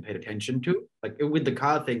really been paid attention to. Like with the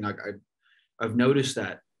car thing, like I've noticed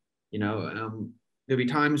that, you know, there'll be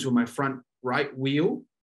times when my front right wheel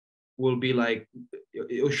will be like,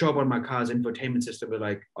 it'll show up on my car's infotainment system with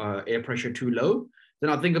like air pressure too low. Then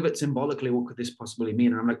I'll think of it symbolically. What could this possibly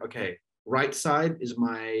mean? And I'm like, okay, right side is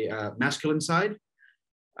my masculine side.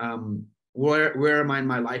 Where am I in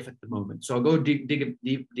my life at the moment? So I'll go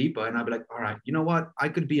deeper, and I'll be like, all right, you know what? I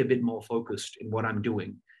could be a bit more focused in what I'm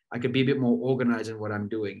doing. I could be a bit more organized in what I'm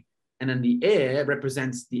doing. And then the air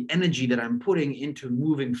represents the energy that I'm putting into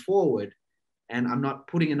moving forward. And I'm not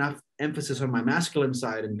putting enough emphasis on my masculine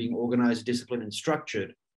side and being organized, disciplined, and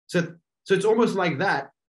structured. So it's almost like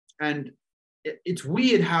that. And it's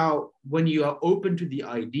weird how when you are open to the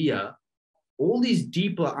idea, all these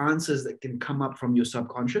deeper answers that can come up from your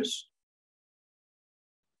subconscious.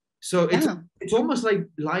 So it's almost like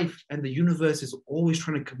life and the universe is always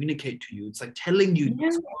trying to communicate to you. It's like telling you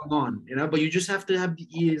what's going on, you know, but you just have to have the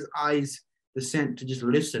ears, eyes, the scent to just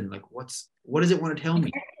listen. Like, what does it want to tell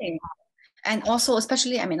me? And also,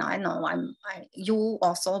 especially, I mean, I know you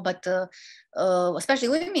also, but especially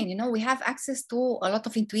women, you know, we have access to a lot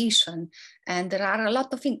of intuition, and there are a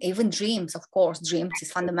lot of things, even dreams, of course. Dreams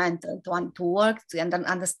is fundamental to work and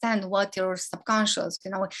understand what your subconscious, you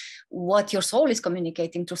know, what your soul is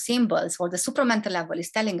communicating through symbols, or the supramental level is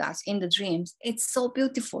telling us in the dreams. It's so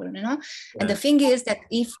beautiful, you know. And the thing is that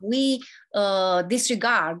if we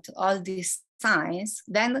disregard all these signs,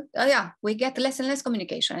 then we get less and less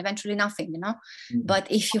communication, eventually nothing, you know. But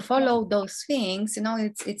if you follow those things, you know,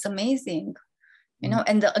 it's amazing, you know.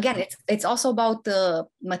 And again, it's also about the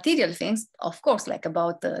material things, of course, like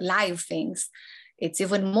about the live things. It's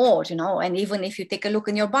even more, you know. And even if you take a look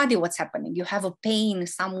in your body, what's happening, you have a pain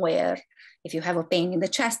somewhere. If you have a pain in the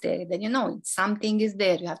chest area, then you know something is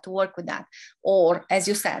there, you have to work with that. Or as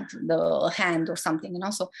you said, the hand or something, you know.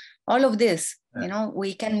 So all of this, you know,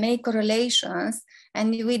 we can make correlations,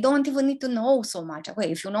 and we don't even need to know so much. Okay,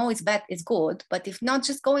 if you know it's bad, it's good, but if not,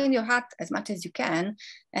 just go in your heart as much as you can,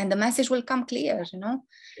 and the message will come clear, you know.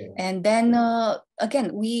 And then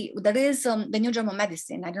again, there is the new German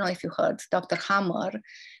medicine, I don't know if you heard, Dr. Hammad,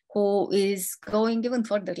 who is going even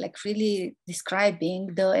further, like really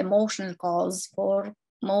describing the emotional cause for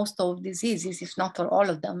most of diseases, if not for all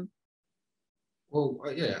of them. Well,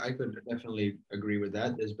 yeah, I could definitely agree with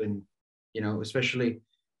that. There's been, you know, especially,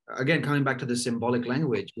 again, coming back to the symbolic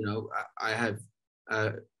language, you know, I have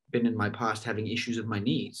been in my past having issues with my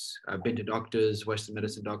knees. I've been to doctors, Western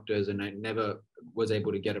medicine doctors, and I never was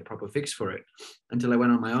able to get a proper fix for it until I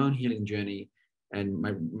went on my own healing journey and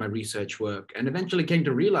my research work, and eventually came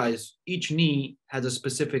to realize each knee has a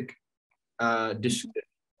specific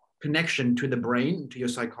connection to the brain, to your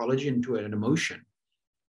psychology, and to an emotion.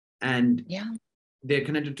 and Yeah. they're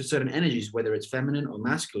connected to certain energies, whether it's feminine or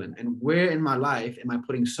masculine. And where in my life am I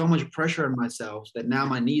putting so much pressure on myself that now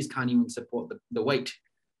my knees can't even support the weight?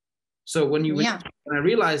 So when I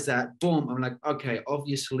realized that, boom, I'm like, okay,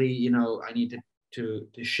 obviously, you know, I need to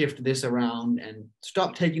shift this around and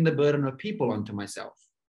stop taking the burden of people onto myself.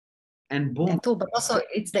 And boom. That too, but also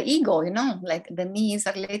it's the ego, you know, like the knees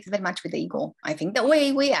are related very much with the ego. I think the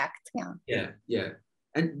way we act. Yeah. Yeah. Yeah.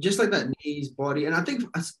 And just like that, knees, body. And I think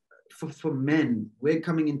for men, we're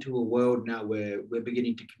coming into a world now where we're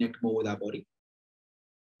beginning to connect more with our body.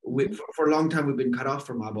 For a long time, we've been cut off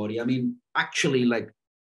from our body. I mean, actually, like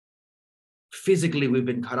physically, we've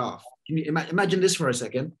been cut off. Can you imagine this for a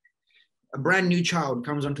second? A brand new child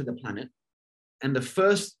comes onto the planet, and the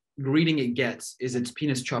first greeting it gets is its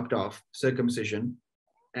penis chopped off, circumcision,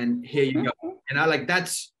 and here you go. And I like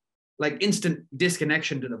that's like instant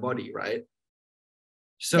disconnection to the body, right?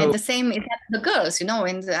 So and the same is the girls, you know,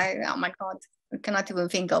 and oh my God, I cannot even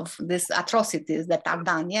think of these atrocities that are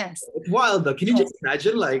done. Yes. it's wild though. Can you just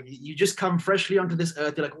imagine, like, you just come freshly onto this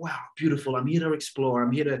earth, you're like, wow, beautiful. I'm here to explore.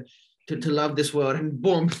 I'm here to love this world, and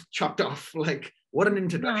boom, chopped off. Like, what an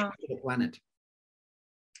introduction to the planet.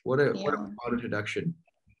 What a wild introduction.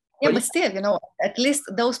 Yeah, but still, you know, at least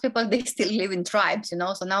those people, they still live in tribes, you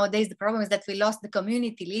know. So nowadays the problem is that we lost the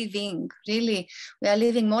community living. Really, we are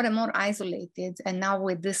living more and more isolated. And now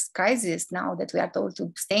with this crisis, now that we are told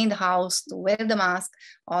to stay in the house, to wear the mask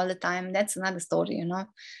all the time, that's another story, you know,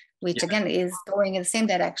 which again is going in the same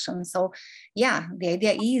direction. So yeah, the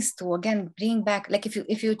idea is to again bring back, like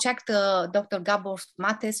if you check the Dr. Gabor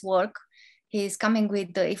Mate's work, he's coming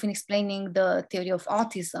with even explaining the theory of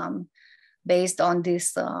autism, based on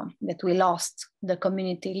this that we lost the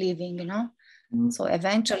community living, you know. So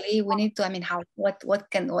eventually we need to, I mean, what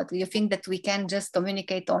do you think that we can just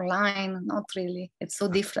communicate online? Not really. It's so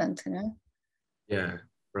different, you know. Yeah,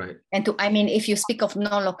 right. And I mean, if you speak of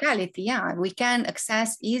non-locality, yeah, we can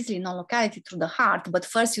access easily non-locality through the heart, but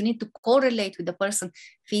first you need to correlate with the person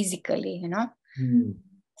physically, you know.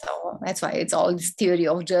 So that's why it's all this theory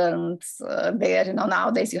of germs there. You know,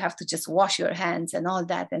 nowadays you have to just wash your hands and all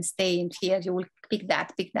that and stay in here. You will pick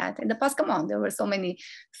that. In the past, come on, there were so many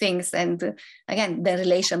things. And again, the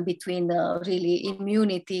relation between really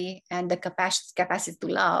immunity and the capacity to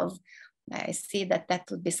love. I see that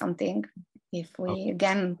would be something if we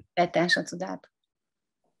again pay attention to that.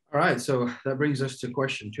 All right, so that brings us to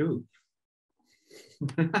question 2.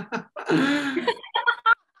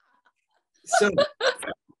 So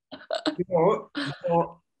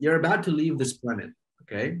you're about to leave this planet,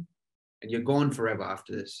 okay? And you're gone forever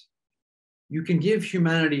after this. You can leave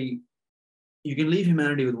humanity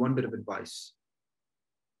with one bit of advice.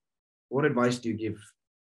 What advice do you give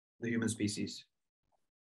the human species?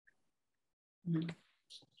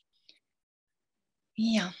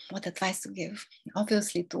 Yeah, what advice to give?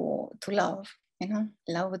 Obviously to love, you know.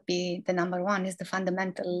 Love would be the number one, is the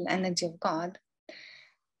fundamental energy of God.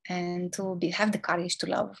 And to have the courage to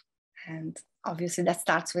love. And obviously that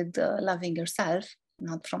starts with loving yourself,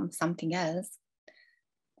 not from something else.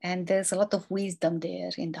 And there's a lot of wisdom there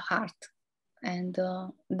in the heart. And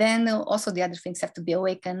then also the other things have to be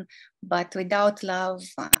awakened. But without love,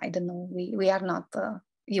 I don't know, we are not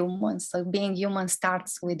humans. So being human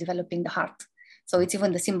starts with developing the heart. So it's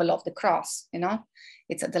even the symbol of the cross, you know,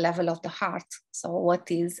 it's at the level of the heart. So what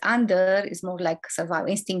is under is more like survival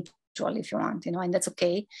instinct, if you want, you know, and that's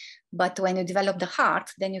okay. But when you develop the heart,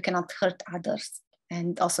 then you cannot hurt others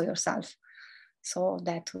and also yourself. So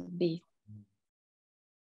that would be.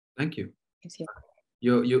 Thank you.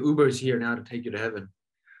 Your Uber is here now to take you to heaven.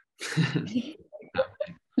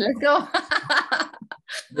 Let's go.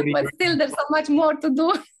 But still, there's so much more to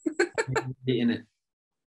do. Be in it.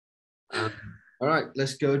 All right,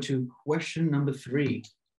 let's go to question number 3.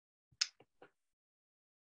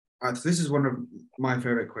 So this is one of my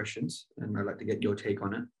favorite questions, and I'd like to get your take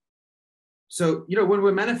on it. So, you know, when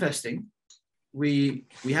we're manifesting, we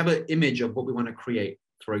have an image of what we want to create.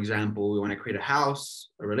 For example, we want to create a house,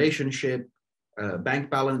 a relationship, a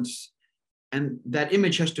bank balance, and that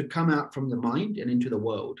image has to come out from the mind and into the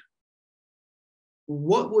world.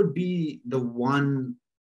 What would be the one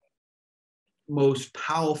most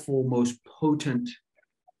powerful, most potent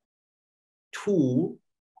tool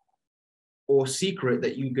or secret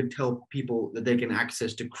that you could tell people that they can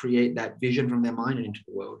access to create that vision from their mind and into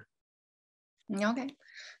the world? Okay.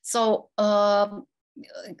 So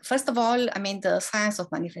first of all, I mean, the science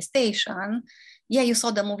of manifestation. Yeah, you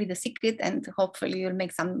saw the movie The Secret, and hopefully you'll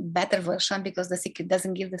make some better version, because The Secret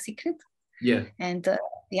doesn't give the secret. Yeah. And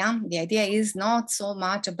Yeah, the idea is not so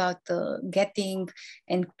much about getting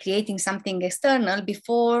and creating something external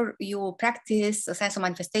before you practice a sense of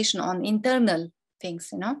manifestation on internal things,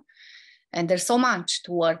 you know. And there's so much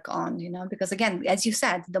to work on, you know, because again, as you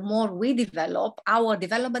said, the more we develop, our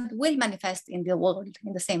development will manifest in the world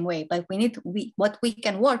in the same way. But what we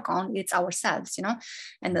can work on, it's ourselves, you know.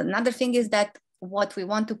 And another thing is that what we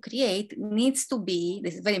want to create needs to be,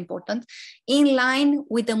 this is very important, in line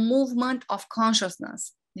with the movement of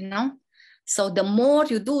consciousness, you know. So the more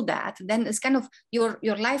you do that, then it's kind of your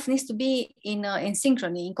life needs to be in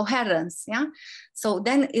synchrony, in coherence. Yeah. So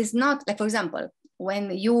then it's not like, for example,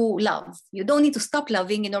 when you love, you don't need to stop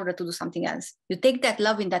loving in order to do something else. You take that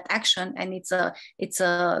love in that action, and it's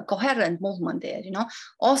a coherent movement there, you know.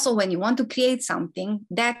 Also, when you want to create something,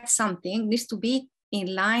 that something needs to be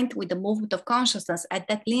in line with the movement of consciousness. And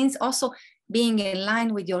that means also being in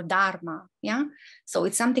line with your dharma. Yeah. So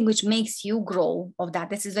it's something which makes you grow of that.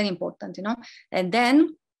 This is very important, you know. And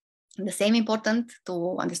then the same important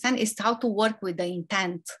to understand is how to work with the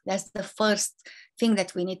intent. That's the first thing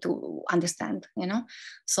that we need to understand, you know.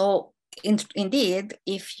 So indeed,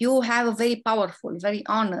 if you have a very powerful, very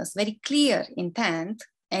honest, very clear intent,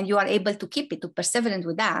 and you are able to keep it, to perseverance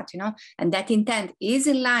with that, you know, and that intent is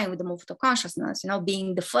in line with the movement of consciousness, you know,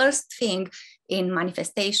 being the first thing in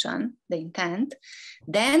manifestation, the intent,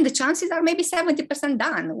 then the chances are maybe 70%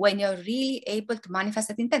 done when you're really able to manifest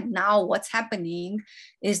that intent. Now, what's happening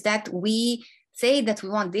is that we say that we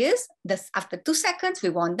want this after 2 seconds,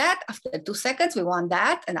 we want that, after 2 seconds, we want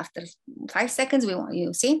that, and after 5 seconds, we want,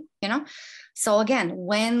 you see, you know. So again,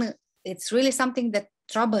 when it's really something that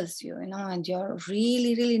troubles you, you know, and you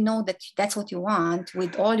really know that that's what you want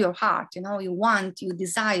with all your heart, you know, you want, you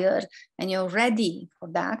desire, and you're ready for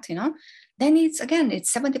that, you know, then it's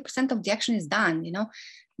 70% of the action is done, you know.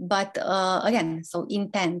 But again, so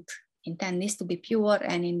intent needs to be pure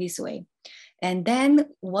and in this way. And then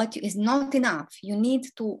what is not enough, you need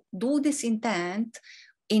to do this intent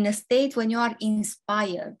in a state when you are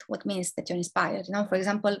inspired. What means that you're inspired? You know, for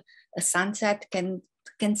example, a sunset can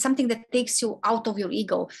something that takes you out of your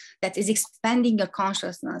ego, that is expanding your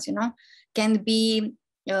consciousness, you know, can be,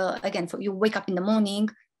 again, for you wake up in the morning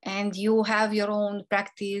and you have your own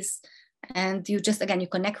practice and you just, again, you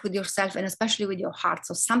connect with yourself and especially with your heart.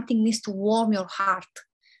 So something needs to warm your heart.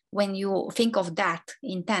 When you think of that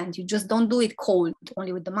intent, you just don't do it cold,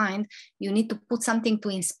 only with the mind. You need to put something to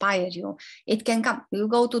inspire you. It can come, you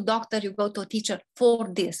go to a doctor, you go to a teacher for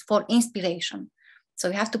this, for inspiration. So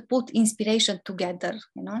you have to put inspiration together,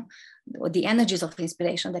 you know, the energies of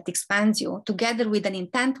inspiration that expands you together with an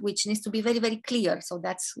intent, which needs to be very, very clear. So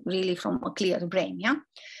that's really from a clear brain. Yeah.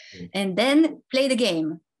 Mm-hmm. And then play the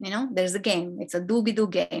game. You know, there's a game. It's a do-be-do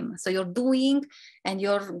game. So you're doing and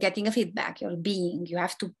you're getting a feedback. You're being. You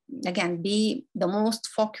have to, again, be the most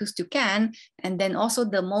focused you can, and then also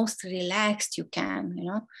the most relaxed you can. You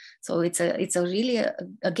know, so it's a really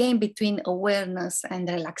a game between awareness and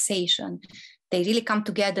relaxation. They really come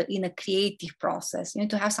together in a creative process. You need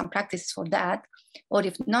to have some practices for that, or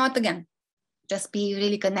if not, again, just be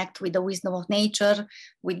really connect with the wisdom of nature,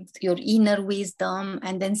 with your inner wisdom,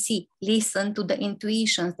 and then listen to the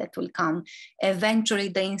intuitions that will come, eventually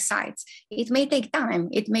the insights. It may take time.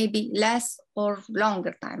 It may be less or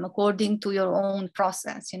longer time according to your own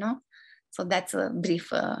process, you know? So that's a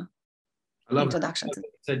brief introduction. That.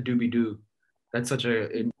 Said doobie-doo. That's such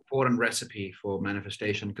an important recipe for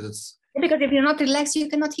manifestation because it's, because if you're not relaxed, you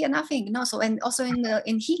cannot hear nothing. You know? So, and also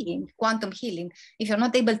in healing, quantum healing, if you're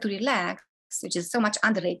not able to relax, which is so much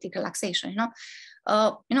underrated relaxation,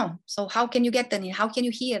 you know, so how can you get any, how can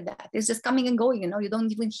you hear that? It's just coming and going, you know, you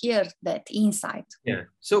don't even hear that insight. Yeah.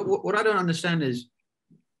 So what I don't understand is,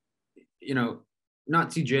 you know,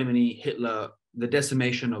 Nazi Germany, Hitler, the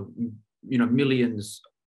decimation of, you know, millions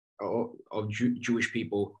of Jewish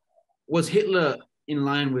people. Was Hitler in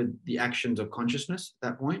line with the actions of consciousness at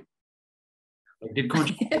that point? Like, did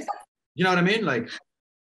consciousness, you know what I mean?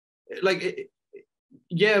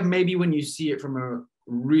 Yeah, maybe when you see it from a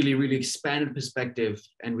really, really expanded perspective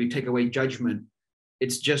and we take away judgment,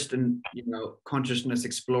 it's just an, you know, consciousness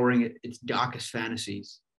exploring its darkest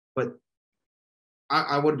fantasies. But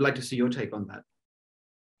I would like to see your take on that.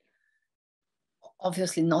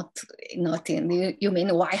 Obviously not in, you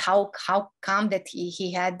mean why, how come that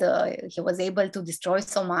he was able to destroy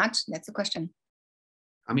so much? That's the question.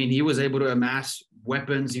 I mean, he was able to amass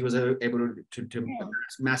weapons. He was able to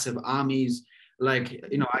amass massive armies. Like,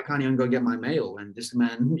 you know, I can't even go get my mail. And this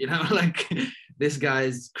man, you know, like this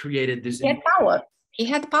guy's created this. He had power. He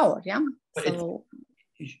had power, yeah.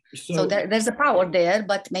 So there's a power there,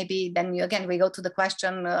 but maybe then we go to the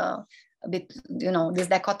question a bit, you know, this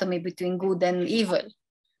dichotomy between good and evil.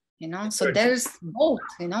 you know. So there's both,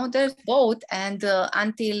 you know, there's both. And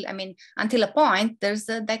until a point, there's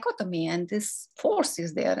a dichotomy, and this force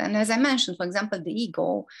is there. And as I mentioned, for example, the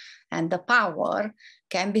ego and the power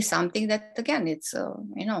can be something that, again, it's,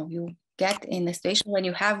 you know, you get in a situation when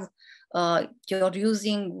you have, you're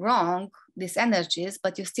using wrong these energies,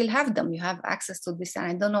 but you still have them. You have access to this. And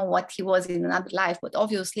I don't know what he was in another life, but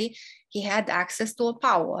obviously he had access to a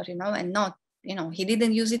power, you know, and not, you know, he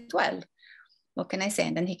didn't use it well. What can I say?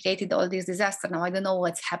 And then he created all these disasters. Now I don't know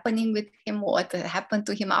what's happening with him, what happened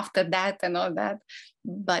to him after that and all that.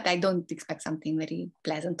 But I don't expect something very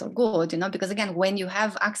pleasant or good, you know, because again, when you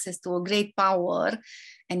have access to a great power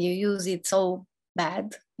and you use it so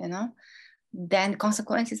bad, you know, then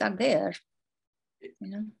consequences are there. You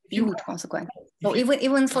know, huge consequences. So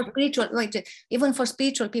even for spiritual, even for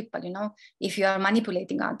spiritual people, you know, if you are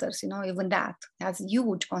manipulating others, you know, even that has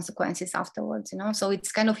huge consequences afterwards, you know. So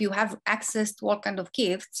it's kind of, you have access to all kind of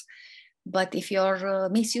gifts, but if you're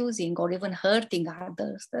misusing or even hurting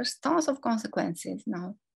others, there's tons of consequences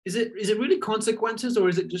now. Is it really consequences, or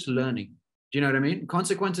is it just learning? Do you know what I mean?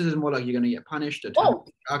 Consequences is more like you're going to get punished, a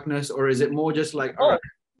darkness, or is it more just like, all right,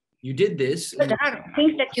 you did this? But there are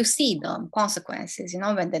things that you see, the consequences, you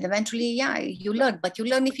know, and then eventually, yeah, you learn, but you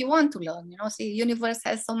learn if you want to learn, you know. See, universe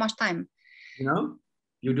has so much time. You know,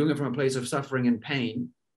 you're doing it from a place of suffering and pain,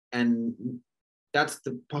 and that's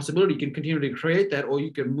the possibility. You can continue to create that, or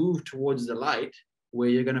you can move towards the light where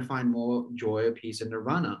you're going to find more joy, peace, and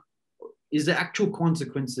nirvana. Is the actual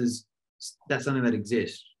consequences that's something that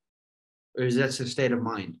exists, or is that a state of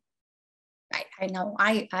mind? I know.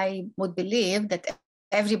 I would believe that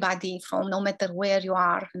everybody, from no matter where you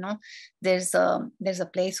are, you know, there's a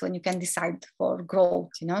place when you can decide for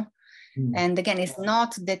growth, you know. And again, it's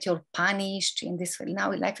not that you're punished in this way.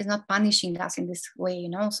 Now life is not punishing us in this way, you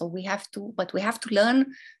know. So we have to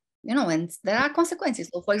learn, you know, and there are consequences.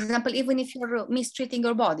 So for example, even if you're mistreating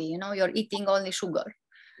your body, you know, you're eating only sugar,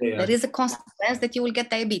 there is a consequence that you will get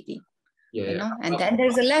diabetes, you know. And then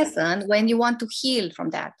there's a lesson when you want to heal from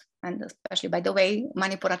that. And especially, by the way,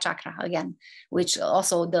 Manipura chakra again, which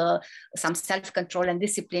also some self-control and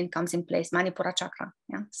discipline comes in place. Manipura chakra,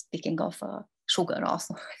 yeah. Speaking of sugar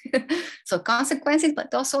also. So consequences,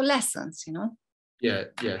 but also lessons, you know. Yeah.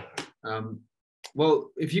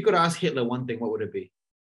 Well, if you could ask Hitler one thing, what would it be?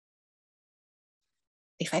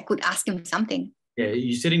 If I could ask him something. Yeah,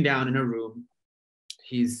 you're sitting down in a room.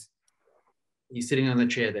 He's sitting on the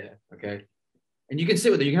chair there, okay? And you can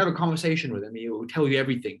sit with him, you can have a conversation with him, he will tell you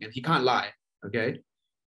everything, and he can't lie, okay?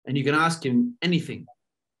 And you can ask him anything.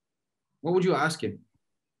 What would you ask him?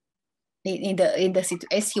 In the situation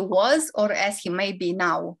as he was, or as he may be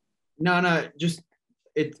now? No, just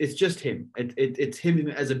it's just him. It's him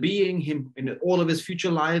as a being, him in all of his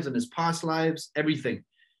future lives and his past lives, everything.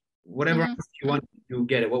 Whatever you want to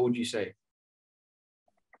get it, what would you say?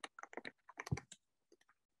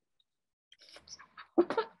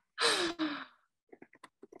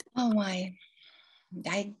 Oh my,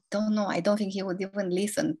 I don't know. I don't think he would even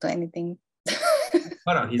listen to anything.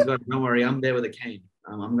 He's got, don't worry, I'm there with a cane.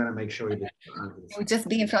 I'm going to make sure he does. He would just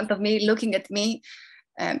be in front of me, looking at me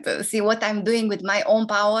and see what I'm doing with my own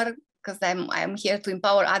power, because I'm here to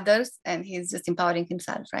empower others, and he's just empowering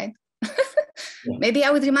himself, right? Yeah. Maybe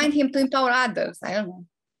I would remind him to empower others. I don't know.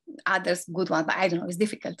 Others, good one, but I don't know. It's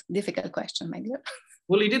difficult question, my dear.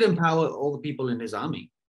 Well, he did empower all the people in his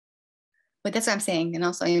army. But that's what I'm saying, you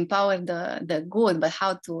know, so empower the good, but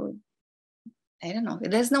how to, I don't know.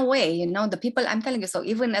 There's no way, you know, the people, I'm telling you, so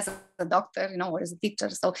even as a doctor, you know, or as a teacher,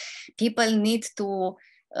 so people need to,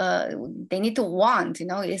 they need to want, you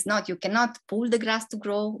know. It's not, you cannot pull the grass to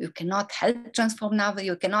grow, you cannot help transform now,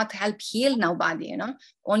 you cannot help heal nobody, you know,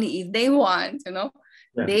 only if they want, you know.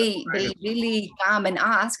 Yeah. They really come and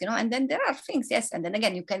ask, you know, and then there are things, yes, and then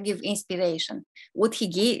again, you can give inspiration. Would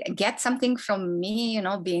he get something from me, you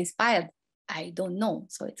know, be inspired? I don't know.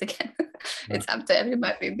 So it's again, it's up to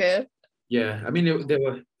everybody there. Yeah, I mean, there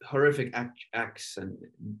were horrific acts, and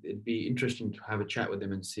it'd be interesting to have a chat with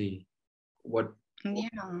them and see what. Yeah,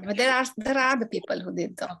 but there are other people who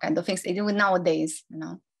did all kind of things they do nowadays, you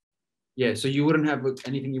know. Yeah, so you wouldn't have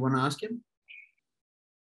anything you want to ask him?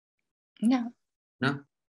 No. No.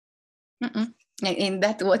 In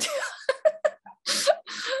that what?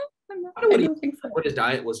 I don't think so. What his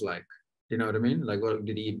diet was like. You know what I mean? Like, what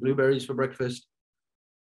did he eat? Blueberries for breakfast?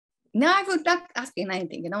 No, I would not ask him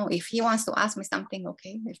anything. You know, if he wants to ask me something,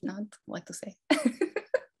 okay. If not, what to say?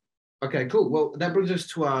 Okay, cool. Well, that brings us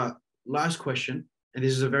to our last question, and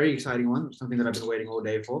this is a very exciting one. Something that I've been waiting all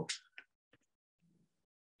day for.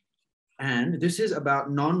 And this is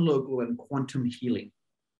about non-local and quantum healing.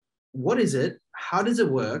 What is it? How does it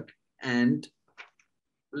work? And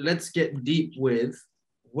let's get deep with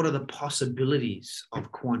what are the possibilities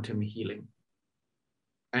of quantum healing.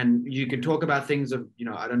 And you can talk about things of, you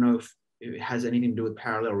know, I don't know if it has anything to do with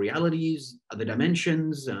parallel realities, other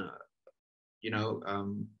dimensions,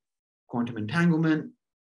 quantum entanglement.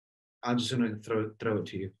 I'm just going to throw it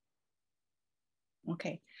to you.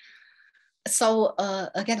 Okay. So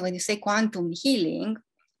again, when you say quantum healing,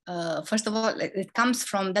 first of all, it comes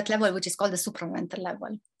from that level, which is called the supramental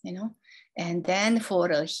level, you know. And then for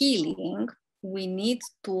healing, we need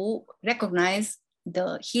to recognize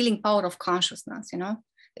the healing power of consciousness, you know.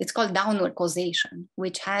 It's called downward causation,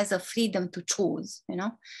 which has a freedom to choose, you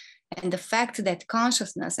know. And the fact that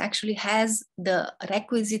consciousness actually has the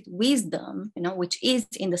requisite wisdom, you know, which is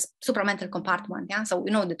in the supramental compartment. Yeah. So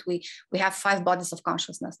we know that we have 5 bodies of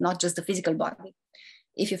consciousness, not just the physical body.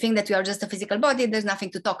 If you think that we are just a physical body, there's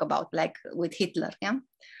nothing to talk about, like with Hitler. Yeah.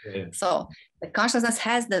 Yeah. So the consciousness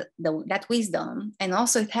has that wisdom, and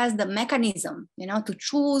also it has the mechanism, you know, to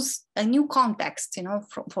choose a new context, you know,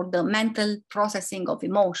 for the mental processing of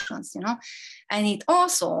emotions, you know, and it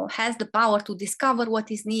also has the power to discover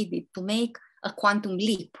what is needed to make a quantum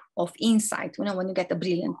leap of insight, you know, when you get a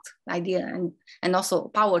brilliant idea, and also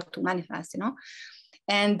power to manifest, you know.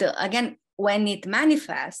 And again, when it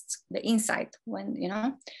manifests the insight, when, you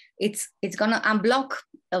know, it's going to unblock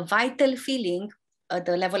a vital feeling at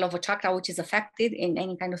the level of a chakra, which is affected in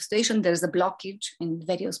any kind of situation. There's a blockage in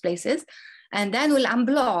various places, and then will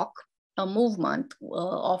unblock a movement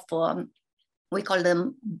of, we call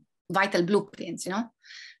them vital blueprints, you know,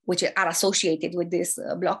 which are associated with these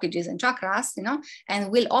blockages and chakras, you know, and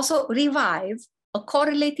will also revive a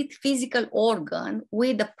correlated physical organ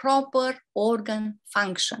with the proper organ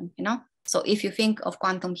function, you know. So if you think of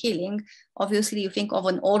quantum healing, obviously you think of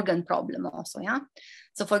an organ problem also, yeah.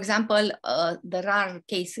 So for example, there are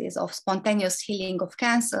cases of spontaneous healing of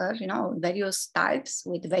cancer, you know, various types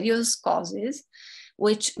with various causes,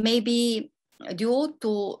 which may be due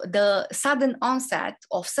to the sudden onset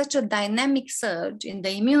of such a dynamic surge in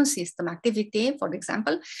the immune system activity, for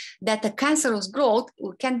example, that the cancerous growth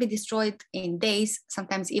can be destroyed in days,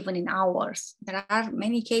 sometimes even in hours. There are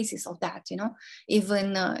many cases of that, you know,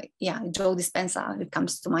 even, Joe Dispenza, it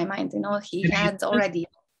comes to my mind, you know, he had already.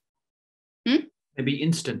 Maybe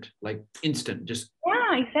instant, just.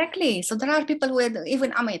 Yeah, exactly. So there are people who had,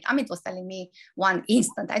 even Amit was telling me one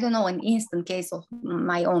instant, I don't know, an instant case of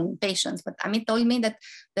my own patients, but Amit told me that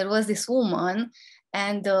there was this woman,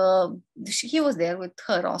 and he was there with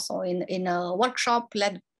her also in a workshop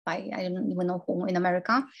led by, I don't even know who, in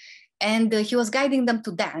America. And he was guiding them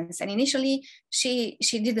to dance. And initially she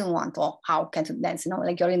didn't want, oh, how can you dance? You know,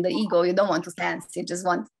 like you're in the ego, you don't want to dance. You just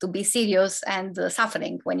want to be serious and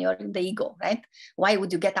suffering when you're in the ego, right? Why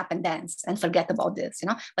would you get up and dance and forget about this, you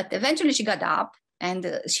know? But eventually she got up,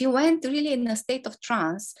 and she went really in a state of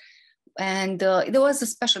trance. And there was a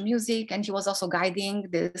special music, and he was also guiding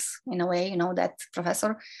this in a way, you know, that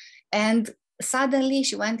professor. And suddenly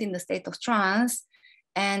she went in the state of trance,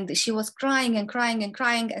 and she was crying and crying and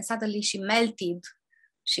crying, and suddenly she melted.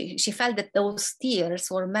 She felt that those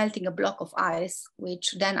tears were melting a block of ice,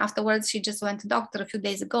 which then afterwards she just went to the doctor a few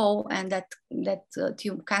days ago, and that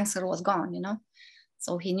cancer was gone, you know.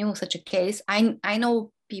 So he knew such a case. I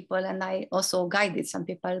know people, and I also guided some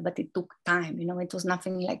people, but it took time, you know. It was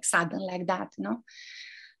nothing like sudden like that, you know.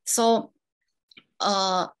 So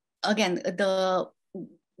again,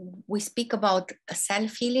 we speak about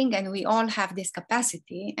self-healing, and we all have this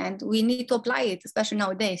capacity, and we need to apply it, especially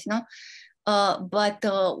nowadays, you know. But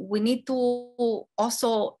we need to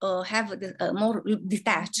also have a more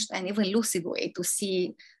detached and even lucid way to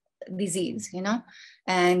see disease, you know,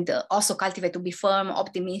 and also cultivate to be firm,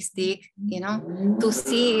 optimistic, you know, to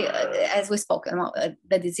see, as we spoke about,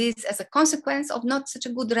 the disease as a consequence of not such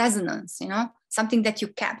a good resonance, you know, something that you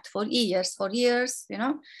kept for years, you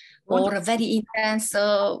know, or a very intense,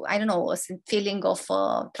 I don't know, a feeling of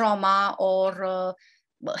trauma or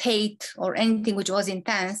hate or anything which was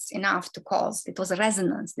intense enough to cause, it was a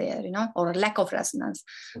resonance there, you know, or a lack of resonance.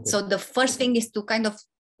 Okay. So the first thing is to kind of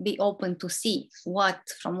be open to see what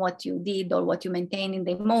you did or what you maintain in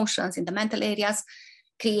the emotions, in the mental areas,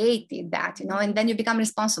 created that, you know, and then you become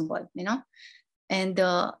responsible, you know. And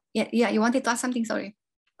you wanted to ask something? Sorry.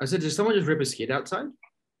 I said, did someone just rip a skid outside?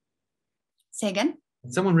 Say again?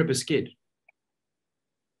 Did someone rip a skid?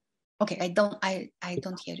 Okay, I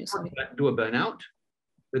don't hear you, sorry. Do a burnout?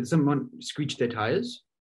 Did someone screech their tires?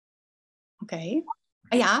 Okay.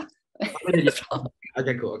 Yeah.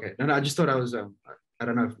 Okay, cool. Okay. No, I just thought I was, I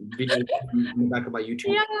don't know, video in the back of my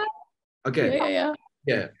YouTube. Yeah. Okay.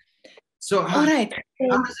 Yeah. So how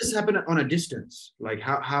does this happen on a distance? Like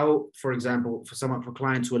how, for example, for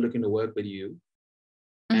clients who are looking to work with you,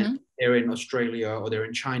 they're in Australia or they're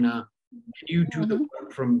in China, can you do the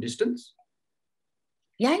work from distance?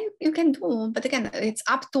 Yeah, you can do, but again, it's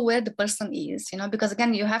up to where the person is, because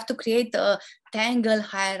again, you have to create a tangle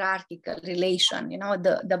hierarchical relation,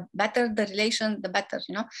 the better the relation, the better,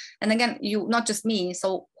 and again, not just me,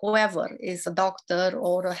 so whoever is a doctor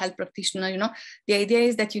or a health practitioner, the idea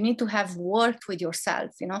is that you need to have worked with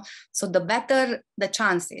yourself, so the better the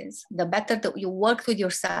chances, the better that you worked with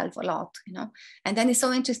yourself a lot, and then it's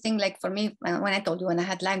so interesting, like for me, when I told you, when I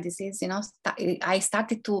had Lyme disease, I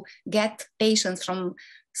started to get patients from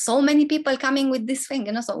so many people coming with this thing,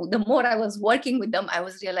 so the more I was working with them, I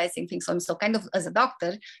was realizing things. So kind of as a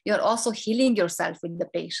doctor, you're also healing yourself with the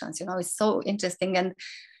patients, it's so interesting.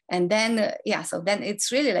 And then, so then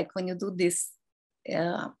it's really like when you do this,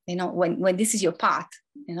 when this is your path,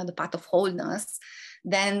 the path of wholeness,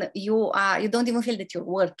 then you don't even feel that you're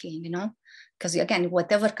working, because again,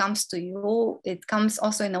 whatever comes to you, it comes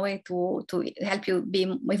also in a way to help you be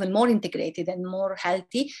even more integrated and more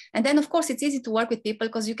healthy. And then of course it's easy to work with people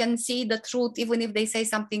because you can see the truth even if they say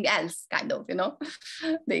something else, kind of,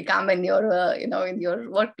 they come in your in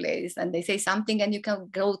your workplace and they say something, and you can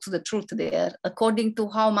go to the truth there according to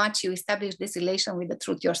how much you establish this relation with the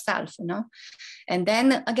truth yourself, and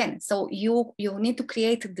then again, so you need to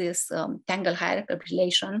create this tangle hierarchical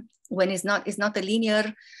relation when it's not a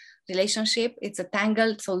linear relationship, it's a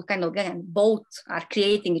tangle. So kind of, again, both are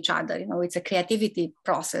creating each other, it's a creativity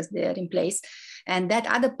process there in place. And that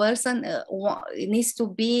other person needs to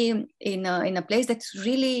be in a place that's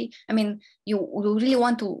really, you really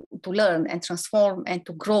want to learn and transform and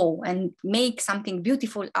to grow and make something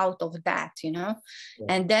beautiful out of that, Yeah.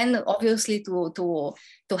 And then obviously to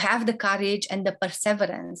have the courage and the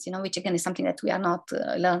perseverance, which again is something that we are not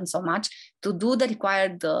learned so much, to do the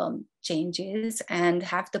required changes and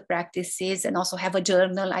have the practices, and also have a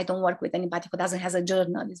journal. I don't work with anybody who doesn't have a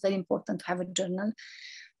journal. It's very important to have a journal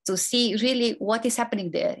to see really what is happening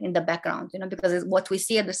there in the background, because what we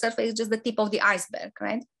see at the surface is just the tip of the iceberg,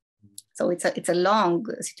 right? So it's a long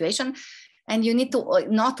situation, and you need to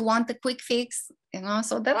not want a quick fix,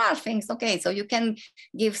 so there are things, okay, so you can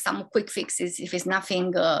give some quick fixes if it's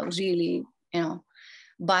nothing really,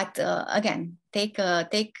 but again, take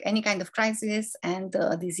any kind of crisis and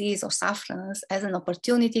disease or sufferance as an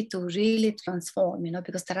opportunity to really transform,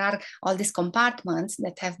 because there are all these compartments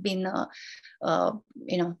that have been,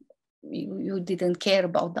 you didn't care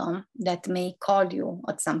about them, that may call you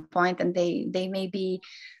at some point, and they may be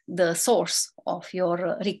the source of your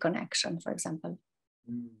reconnection, for example.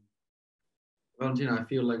 Valentina, I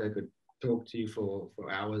feel like I could talk to you for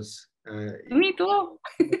hours. Me too.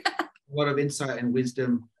 A lot of insight and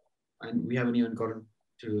wisdom, and we haven't even gotten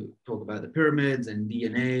to talk about the pyramids and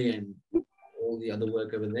DNA and all the other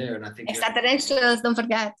work over there. And I think extraterrestrials, don't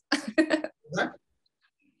forget. What?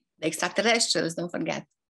 The extraterrestrials, don't forget.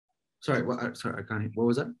 Sorry, sorry, I can't. What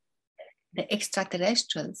was that? The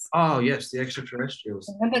extraterrestrials. Oh yes, the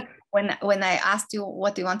extraterrestrials. Remember when I asked you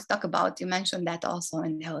what you want to talk about, you mentioned that also,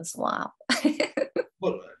 and that was wow.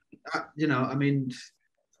 Well,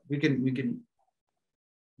 we can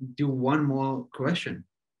do one more question.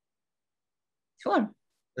 Sure.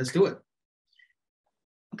 Let's do it.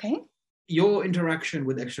 Okay. Your interaction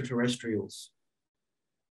with extraterrestrials.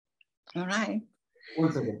 All right.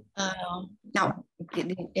 1 second. Now,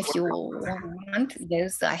 if you want,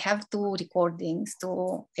 I have 2 recordings.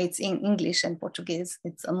 It's in English and Portuguese.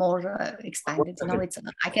 It's a more expanded.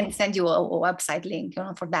 I can send you a website link,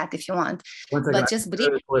 for that if you want. But just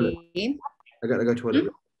briefly. I gotta go to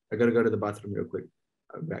toilet. I gotta go to the bathroom real quick.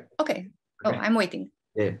 I'm back. Okay. Oh, I'm waiting.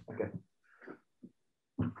 Yeah. Okay.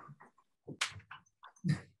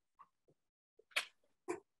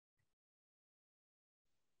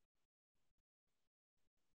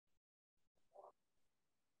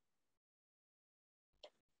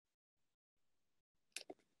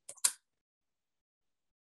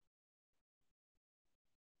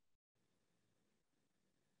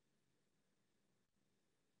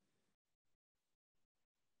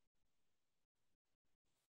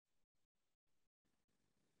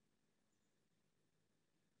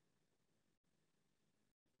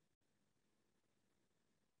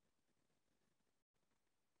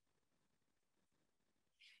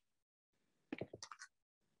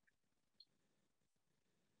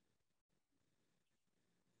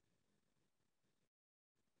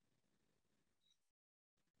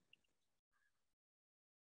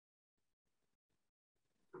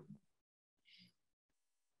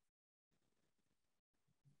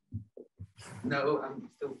 No,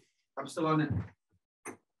 I'm still on it.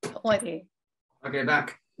 Okay. Okay,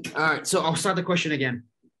 back. All right, so I'll start the question again.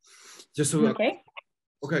 Just so okay.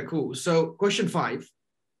 Okay, cool. So question 5.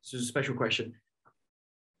 this is a special question.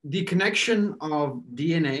 The connection of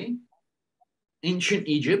DNA, ancient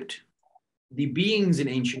Egypt, the beings in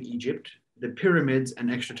ancient Egypt, the pyramids,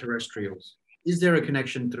 and extraterrestrials. Is there a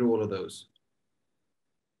connection through all of those?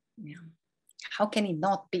 Yeah. How can it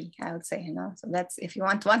not be? I would say, so that's, if you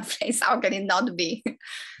want one phrase, how can it not be?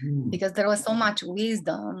 Because there was so much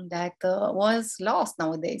wisdom that was lost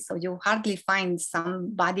nowadays. So you hardly find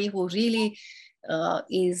somebody who really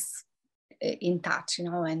is in touch,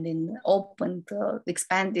 and in open,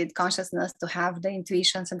 expanded consciousness to have the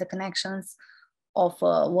intuitions and the connections of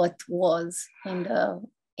what was in the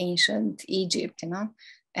ancient Egypt,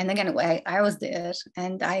 And again, I was there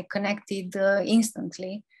and I connected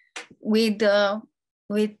instantly with I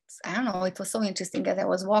don't know, it was so interesting as I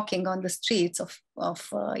was walking on the streets of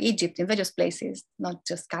Egypt in various places, not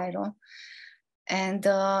just Cairo. And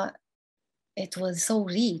it was so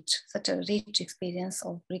rich, such a rich experience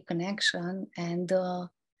of reconnection, and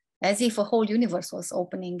as if a whole universe was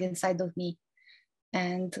opening inside of me.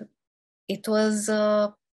 And it was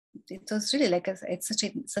really like it's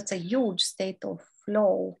such a huge state of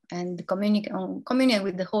flow and communion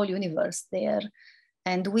with the whole universe there,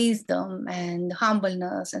 and wisdom and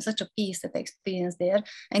humbleness and such a peace that I experienced there.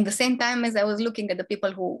 And at the same time as I was looking at the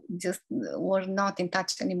people who just were not in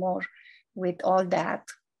touch anymore with all that,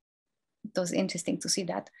 it was interesting to see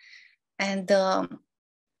that. And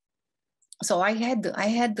so I had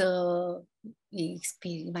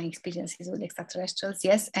my experiences with extraterrestrials,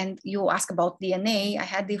 yes. And you ask about DNA, I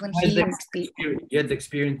had even healing experience. You had the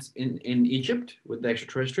experience in Egypt with the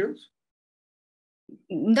extraterrestrials?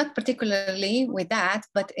 Not particularly with that,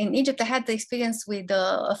 but in Egypt I had the experience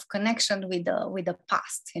of connection with the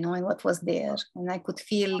past, and what was there, and I could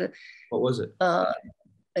feel. What was it?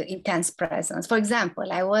 Intense presence. For example,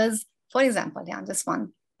 I was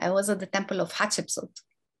at the temple of Hatshepsut.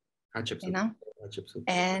 Hatshepsut.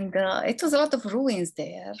 And it was a lot of ruins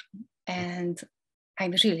there, and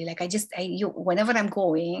I'm really like whenever I'm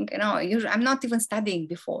going, I'm not even studying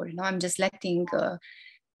before, I'm just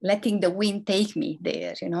letting the wind take me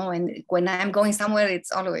there, and when I'm going somewhere,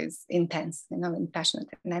 it's always intense, and passionate,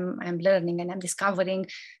 and I'm learning and I'm discovering,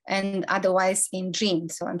 and otherwise in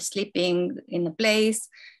dreams. So I'm sleeping in a place,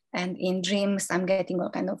 and in dreams, I'm getting all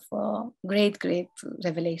kind of great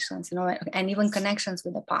revelations, and even connections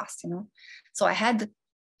with the past, So I had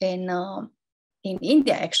in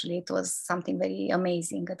India, actually, it was something very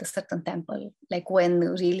amazing at a certain temple, like when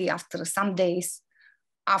really after some days,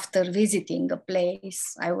 after visiting a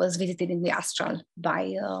place, I was visited in the astral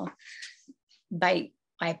by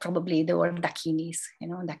probably the word dakinis,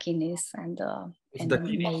 and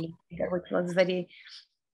May, which was very,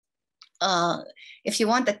 if you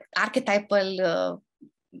want, the archetypal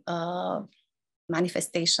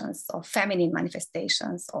manifestations of feminine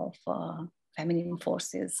feminine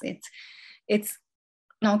forces. It's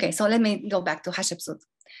okay. So let me go back to Hatshepsut.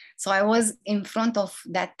 So I was in front of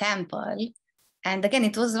that temple. And again,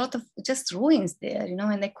 it was a lot of just ruins there,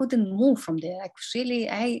 and I couldn't move from there. I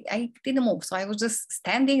didn't move. So I was just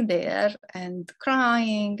standing there and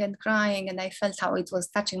crying. And I felt how it was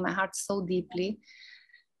touching my heart so deeply.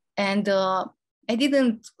 And I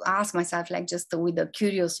didn't ask myself, like, just with a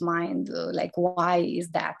curious mind, like, why is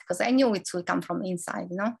that? Because I knew it will come from inside,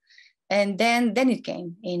 And then it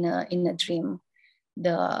came in a dream,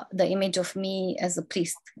 the image of me as a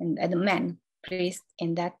priest and a man priest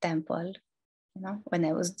in that temple. When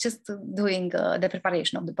I was just doing the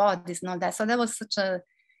preparation of the bodies and all that. So that was such a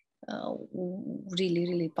really,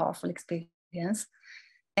 really powerful experience.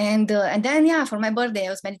 And then, for my birthday, I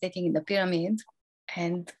was meditating in the pyramid,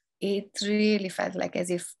 and it really felt like as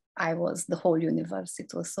if I was the whole universe.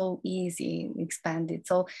 It was so easy, expanded.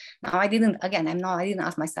 So now I didn't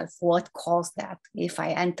ask myself what caused that. If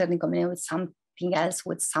I entered in communion with something else,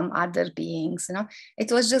 with some other beings, it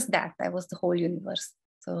was just that I was the whole universe.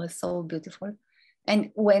 So it's so beautiful.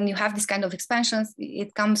 And when you have this kind of expansions,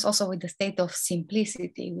 it comes also with the state of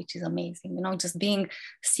simplicity, which is amazing. Just being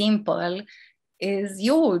simple is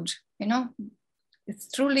huge,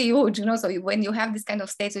 it's truly huge, So when you have this kind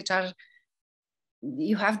of states,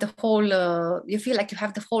 you have the whole, you feel like you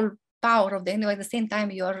have the whole power of the universe. At the same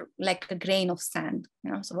time, you're like a grain of sand,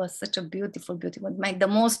 So it was such a beautiful, the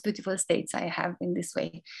most beautiful states I have in this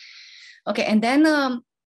way. Okay, and then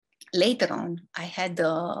later on, I had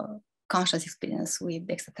conscious experience with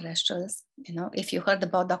extraterrestrials. If you heard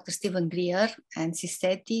about Dr. Stephen Greer and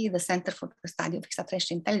CISETI, the Center for the Study of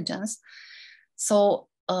Extraterrestrial Intelligence. So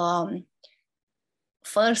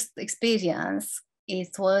first experience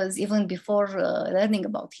it was even before learning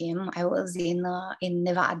about him. I was in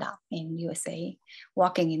Nevada in USA,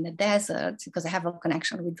 walking in the desert because I have a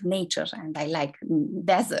connection with nature and I like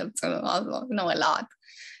deserts, also, a lot.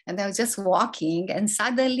 And I was just walking, and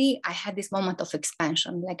suddenly I had this moment of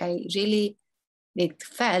expansion. Like it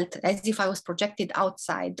felt as if I was projected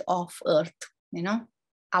outside of Earth,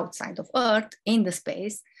 outside of Earth in the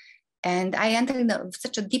space. And I entered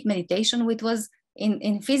such a deep meditation, which was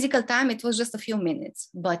in physical time, it was just a few minutes.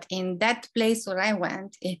 But in that place where I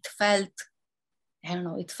went, it felt, I don't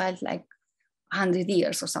know, it felt like 100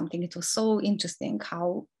 years or something. It was so interesting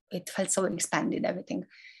how it felt so expanded, everything.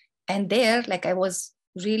 And there, like I was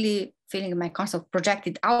really feeling my concept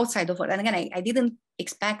projected outside of it. And again, I didn't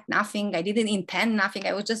expect nothing. I didn't intend nothing.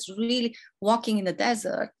 I was just really walking in the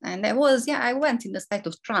desert. And I went in the state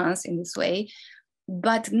of trance in this way,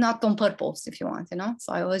 but not on purpose, if you want,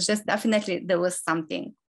 So I was just definitely, there was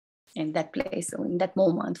something in that place, in that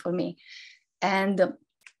moment for me. And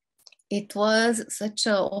it was such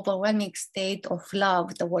an overwhelming state of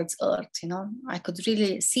love towards Earth, I could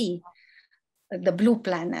really see the blue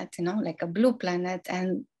planet, like a blue planet.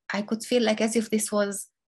 And I could feel like as if this was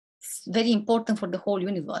very important for the whole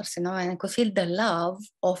universe, and I could feel the love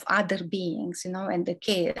of other beings, and the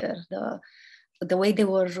care, the way they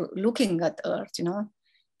were looking at Earth,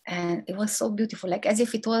 and it was so beautiful, like as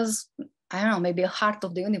if it was, I don't know, maybe a heart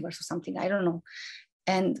of the universe or something, I don't know.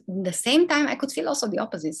 And at the same time, I could feel also the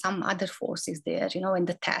opposite, some other forces there, and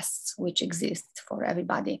the tests which exist for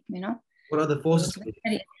everybody, What other forces?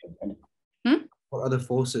 Hmm? What other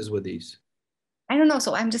forces were these? I don't know.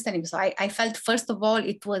 So I'm just telling you. So I felt, first of all,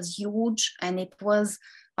 it was huge, and it was,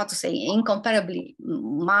 how to say, incomparably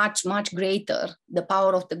much, much greater. The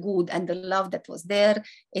power of the good and the love that was there,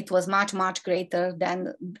 it was much, much greater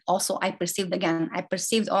than also I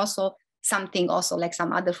perceived also something also like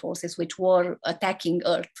some other forces which were attacking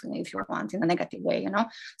Earth, if you want, in a negative way,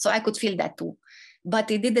 So I could feel that too.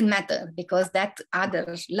 But it didn't matter because that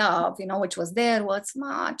other love, which was there, was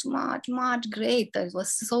much, much, much greater. It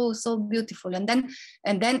was so, so beautiful. And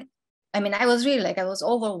then, I mean, I was really like, I was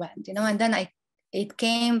overwhelmed, and then it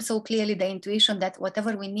came so clearly, the intuition that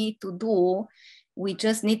whatever we need to do, we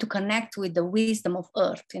just need to connect with the wisdom of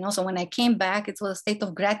Earth, So when I came back, it was a state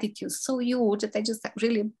of gratitude so huge that I just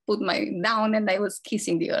really put my down and I was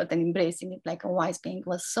kissing the Earth and embracing it like a wise being. It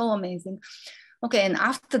was so amazing. Okay, and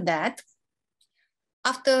after that,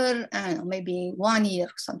 after maybe 1 year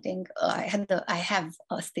or something, I have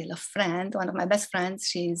still a friend, one of my best friends.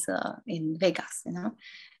 She's in Vegas,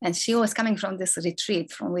 and she was coming from this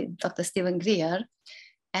retreat with Dr. Stephen Greer,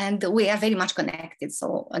 and we are very much connected.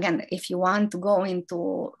 So again, if you want to go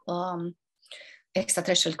into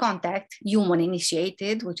extraterrestrial contact, human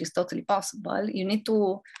initiated, which is totally possible, you need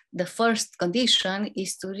to, the first condition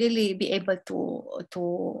is to really be able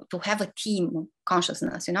to have a team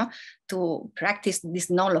consciousness, to practice this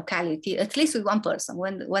non-locality, at least with one person.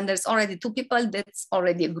 When there's already two people, that's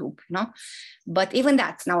already a group, But even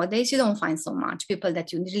that, nowadays, you don't find so much people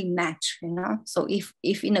that you really match, So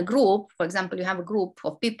if in a group, for example, you have a group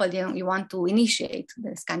of people, you want to initiate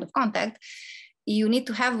this kind of contact, you need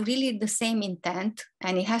to have really the same intent,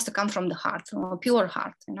 and it has to come from the heart, from a pure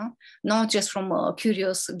heart, not just from a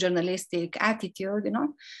curious journalistic attitude,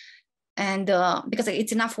 and because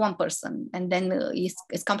it's enough one person, and then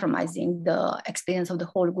it's compromising the experience of the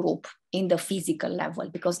whole group in the physical level,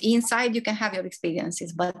 because inside you can have your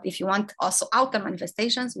experiences, but if you want also outer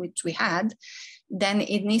manifestations, which we had, then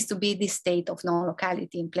it needs to be this state of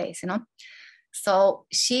non-locality in place, So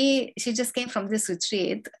she just came from this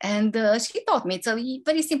retreat, and she taught me, it's a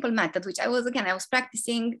very simple method, which I was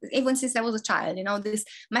practicing even since I was a child, this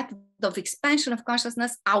method of expansion of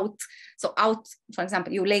consciousness out. So out, for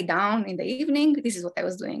example, you lay down in the evening, this is what I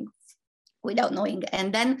was doing without knowing.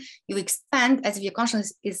 And then you expand as if your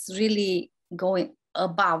consciousness is really going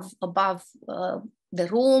above the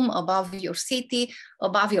room, above your city,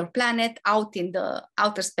 above your planet, out in the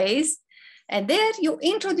outer space. And there you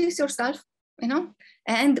introduce yourself,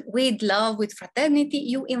 and with love, with fraternity,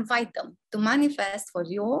 you invite them to manifest for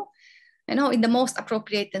you, in the most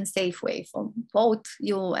appropriate and safe way for both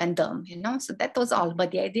you and them, So that was all.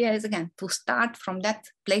 But the idea is, again, to start from that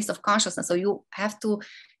place of consciousness. So you have to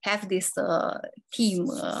have this team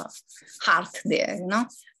heart there,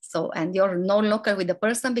 So, and you're no local with the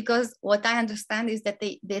person, because what I understand is that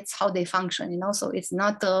that's how they function, So it's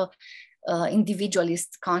not a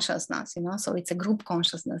individualist consciousness, So it's a group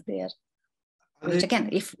consciousness there. Which again,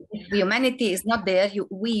 if humanity is not there,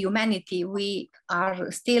 we humanity, we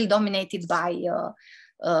are still dominated by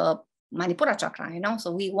Manipura chakra,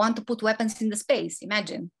 so we want to put weapons in the space.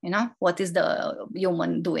 Imagine, what is the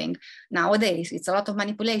human doing nowadays? It's a lot of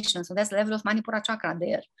manipulation. So that's the level of Manipura chakra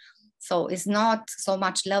there. So it's not so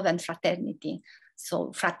much love and fraternity.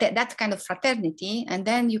 So that kind of fraternity, and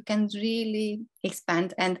then you can really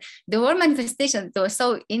expand. And there were manifestations that were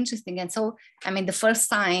so interesting. And so, the first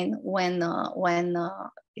sign when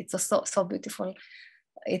it was so beautiful,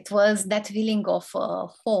 it was that feeling of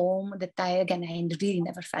home that I really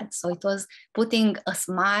never felt. So it was putting a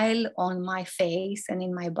smile on my face and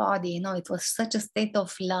in my body. It was such a state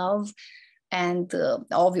of love, and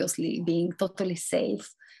obviously being totally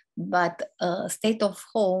safe, but a state of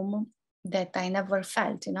home that I never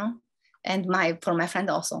felt, and for my friend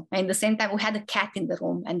also. And at the same time, we had a cat in the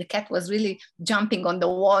room, and the cat was really jumping on the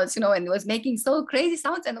walls, and was making so crazy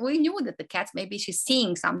sounds. And we knew that the cat, maybe she's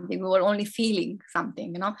seeing something. We were only feeling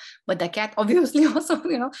something, but the cat obviously also,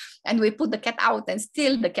 and we put the cat out, and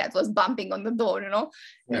still the cat was bumping on the door, Yeah.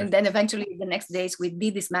 And then eventually the next days we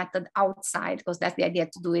did this method outside, because that's the idea,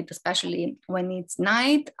 to do it, especially when it's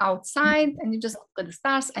night outside, and you just look at the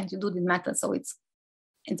stars and you do the method. So it's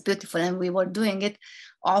beautiful. And we were doing it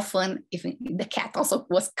often. Even the cat also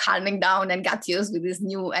was calming down and got used with this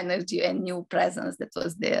new energy and new presence that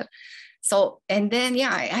was there. So, and then,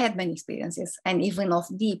 I had many experiences, and even of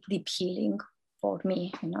deep healing for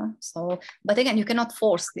me, So, but again, you cannot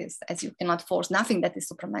force this, as you cannot force nothing that is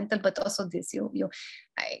supramental, but also this,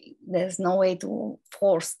 there's no way to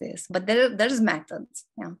force this, but there's methods.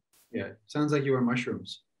 Yeah. Yeah. Sounds like you were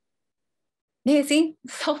mushrooms. Yeah, see,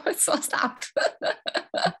 so stop.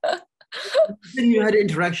 Then you had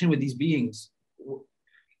interaction with these beings.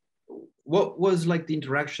 What was like the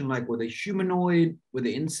interaction like? Were they humanoid? Were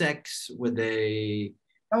they insects? Were they?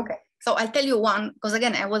 Okay, so I'll tell you one, because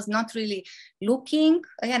again, I was not really looking.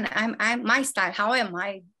 Again, I'm my style. How am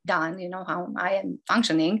I done? How I am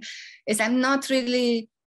functioning is I'm not really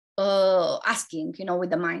asking,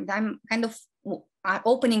 with the mind. I'm kind of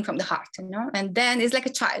opening from the heart, and then it's like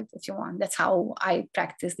a child, if you want. That's how I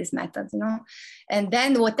practice this method, and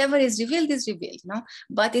then whatever is revealed,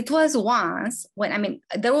 but it was once when,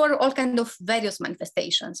 there were all kind of various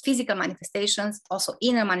manifestations, physical manifestations, also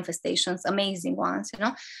inner manifestations, amazing ones,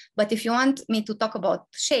 but if you want me to talk about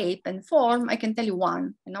shape and form, I can tell you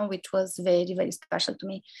one, which was very, very special to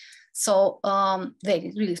me. So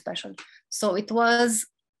very, really special. So it was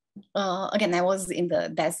again, I was in the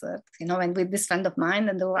desert, and with this friend of mine,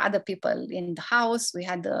 and there were other people in the house. We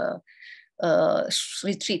had a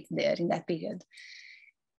retreat there in that period,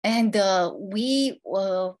 and there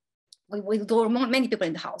were many people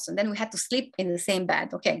in the house, and then we had to sleep in the same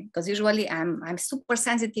bed, okay? Because usually I'm super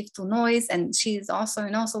sensitive to noise, and she's also,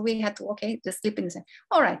 so we had to just sleep in the same.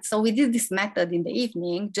 All right, so we did this method in the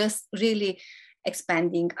evening, just really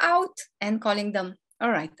expanding out and calling them. All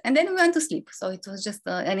right. And then we went to sleep. So it was just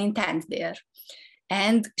an intent there.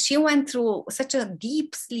 And she went through such a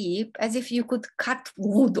deep sleep as if you could cut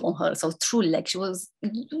wood on her. So truly, like she was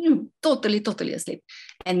totally asleep.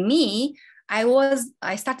 And me, I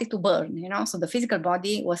started to burn, so the physical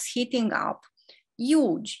body was heating up,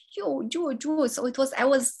 huge. So I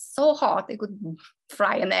was so hot, I could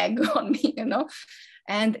fry an egg on me,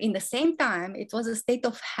 And in the same time, it was a state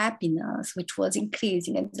of happiness, which was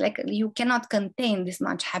increasing. And like, you cannot contain this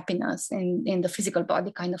much happiness in the physical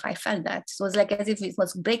body, kind of. I felt that. It was like as if it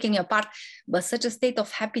was breaking me apart, but such a state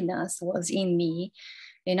of happiness was in me,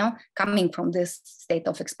 coming from this state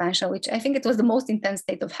of expansion, which I think it was the most intense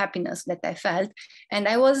state of happiness that I felt. And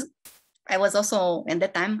I was also, at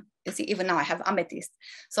that time, you see, even now I have amethyst.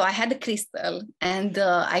 So I had a crystal, and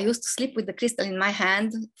I used to sleep with the crystal in my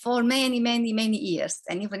hand for many, many, many years.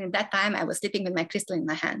 And even in that time, I was sleeping with my crystal in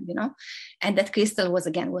my hand, and that crystal was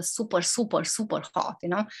super, super, super hot,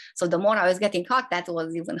 So the more I was getting hot, that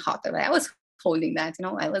was even hotter. But I was holding that,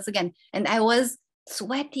 I was and I was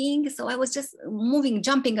sweating. So I was just moving,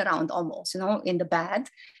 jumping around almost, in the bed,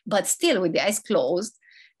 but still with the eyes closed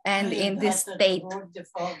and in this state.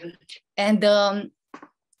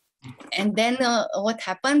 And then what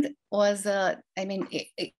happened was,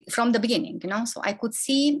 from the beginning, so I could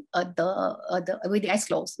see with the eyes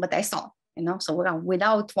closed, but I saw, so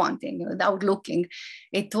without wanting, without looking,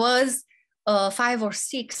 it was 5 or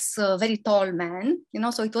 6 very tall men,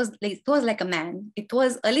 so it was like a man. It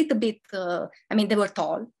was a little bit, they were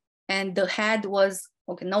tall, and the head was,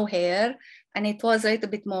 no hair, and it was a little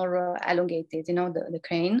bit more elongated, the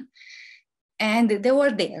crane. And they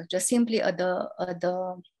were there just simply at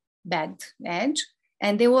the bed edge,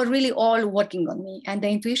 and they were really all working on me. And the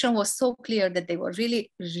intuition was so clear that they were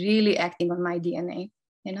really, really acting on my DNA.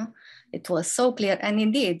 you know. It was so clear. And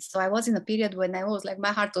indeed, so I was in a period when I was like,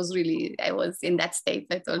 my heart was really, I was in that state,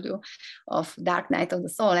 I told you, of dark night of the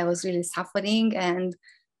soul. I was really suffering, and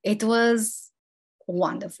it was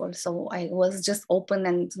wonderful. So I was just open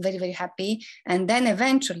and very, very happy. And then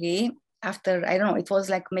eventually, after, I don't know, it was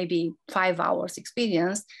like maybe 5 hours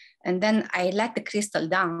experience. And then I let the crystal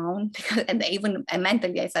down because, and even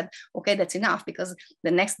mentally I said, okay, that's enough, because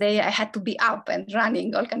the next day I had to be up and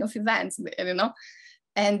running all kind of events, you know,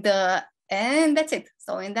 and that's it.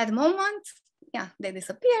 So in that moment, yeah, they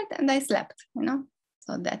disappeared and I slept, you know.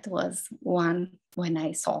 So that was one when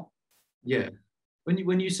I saw. Yeah.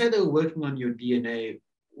 When you say they were working on your DNA,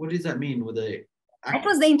 what does that mean? Were they That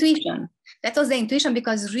was the intuition. That was the intuition,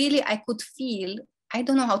 because really I could feel, I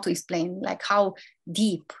don't know how to explain, like how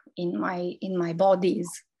deep in my bodies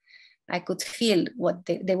I could feel what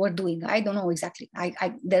they were doing. I don't know exactly.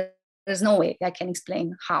 There's no way I can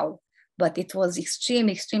explain how, but it was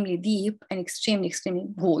extremely, extremely deep and extremely, extremely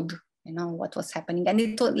good, you know, what was happening. And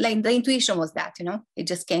it was like the intuition was that, you know, it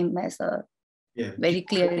just came as a very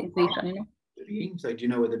clear intuition, you know. The beings? Like, do you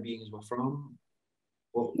know where the beings were from?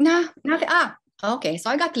 Well, No, nothing. Okay. So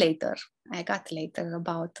I got later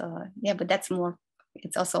about, yeah, but that's more,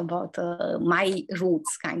 it's also about my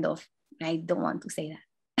roots, kind of. I don't want to say that.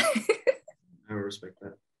 I respect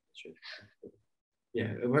that.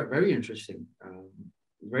 Yeah, very interesting.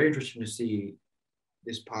 Very interesting to see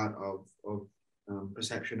this part of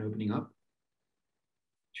perception opening up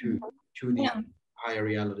to these Yeah. higher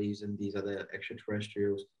realities and these other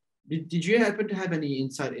extraterrestrials. Did you happen to have any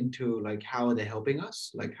insight into like how are they helping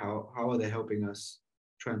us? Like how are they helping us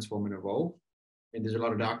transform and evolve? And there's a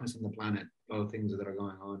lot of darkness on the planet, a lot of things that are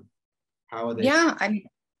going on. How are they? Yeah.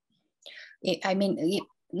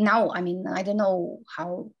 Now, I mean, I don't know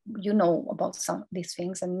how you know about some of these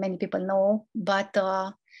things, and many people know, but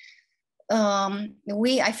I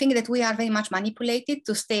think that we are very much manipulated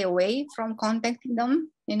to stay away from contacting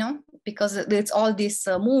them, you know, because it's all these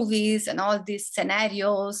movies and all these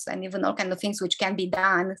scenarios and even all kind of things which can be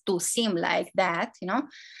done to seem like that, you know,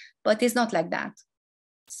 but it's not like that.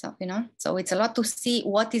 So, you know, so it's a lot to see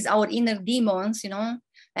what is our inner demons, you know,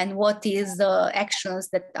 and what is the actions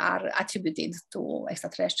that are attributed to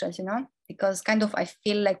extraterrestrials, you know, because kind of I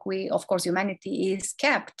feel like of course, humanity is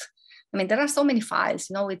kept. I mean, there are so many files,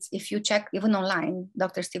 you know, it's, if you check even online,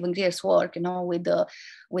 Dr. Stephen Greer's work, you know,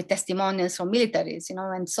 with testimonials from militaries, you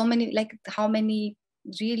know, and so many, like how many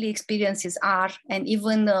really experiences are, and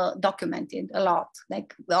even documented a lot,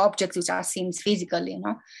 like the objects which are seen physically, you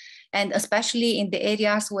know, and especially in the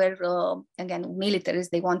areas where, again, militaries,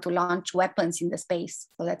 they want to launch weapons in the space.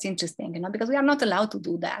 So that's interesting, you know, because we are not allowed to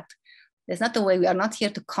do that. There's not a way, we are not here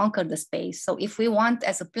to conquer the space. So if we want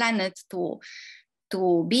as a planet to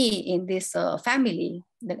be in this family,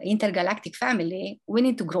 the intergalactic family, we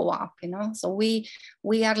need to grow up, you know. So we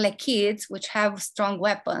are like kids which have strong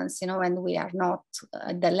weapons, you know, and we are not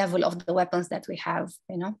at the level of the weapons that we have,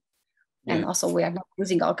 you know. And also we are not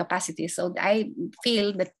using our capacity. So I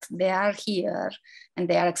feel that they are here and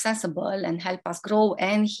they are accessible and help us grow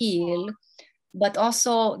and heal. But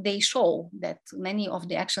also they show that many of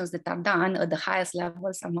the actions that are done at the highest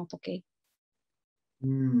levels are not okay.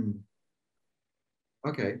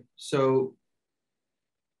 Okay, so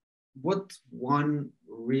what's one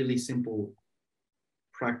really simple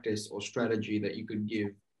practice or strategy that you could give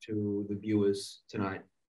to the viewers tonight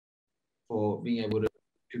for being able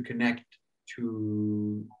to connect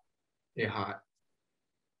to their heart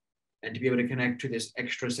and to be able to connect to this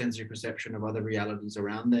extrasensory perception of other realities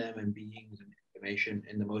around them and beings and information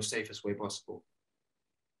in the most safest way possible?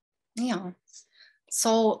 Yeah.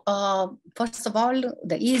 So first of all,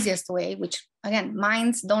 the easiest way, which again,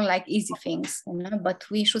 minds don't like easy things, you know, but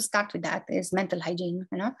we should start with that, is mental hygiene,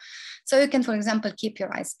 you know. So you can, for example, keep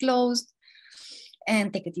your eyes closed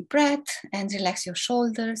and take a deep breath and relax your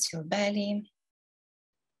shoulders, your belly,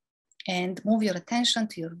 and move your attention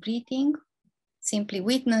to your breathing. Simply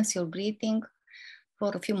witness your breathing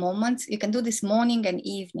for a few moments. You can do this morning and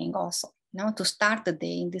evening also, you know, to start the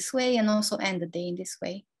day in this way and also end the day in this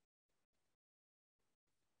way.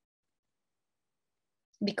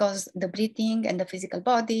 Because the breathing and the physical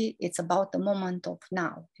body, it's about the moment of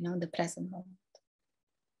now, you know, the present moment.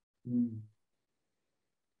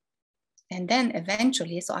 And then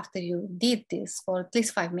eventually, so after you did this for at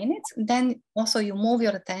least 5 minutes, then also you move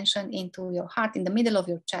your attention into your heart, in the middle of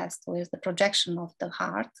your chest, where is the projection of the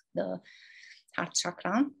heart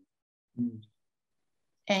chakra.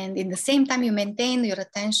 And in the same time, you maintain your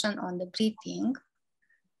attention on the breathing.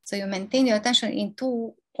 So you maintain your attention in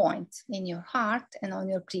 2 points, in your heart and on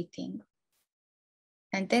your breathing.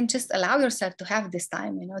 And then just allow yourself to have this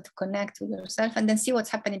time, to connect with yourself and then see what's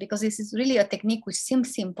happening, because this is really a technique which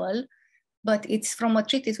seems simple, but it's from a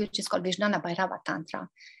treatise which is called Vijnana Bhairava Tantra.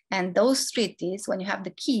 And those treatises, when you have the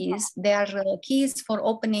keys, they are keys for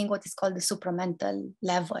opening what is called the supramental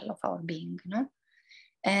level of our being,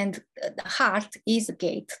 and the heart is a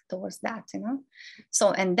gate towards that,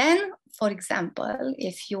 So, and then, for example,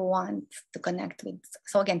 if you want to connect with,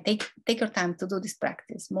 so again, take your time to do this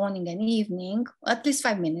practice, morning and evening, at least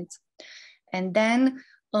 5 minutes. And then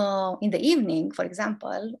in the evening, for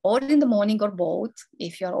example, or in the morning or both,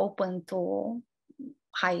 if you're open to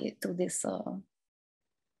this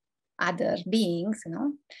other beings,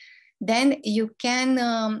 then you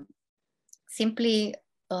can simply,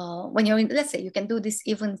 when you're in, let's say you can do this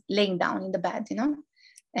even laying down in the bed,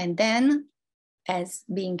 and then as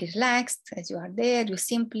being relaxed, as you are there, you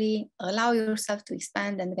simply allow yourself to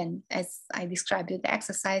expand. And again, as I described you, the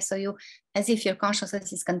exercise, so you, as if your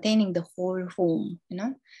consciousness is containing the whole room,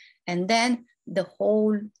 and then the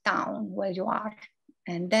whole town where you are,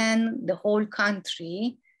 and then the whole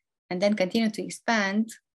country, and then continue to expand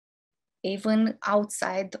even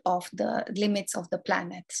outside of the limits of the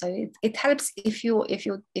planet. So it helps if you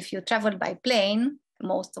travel by plane,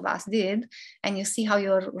 most of us did, and you see how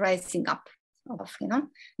you're rising up.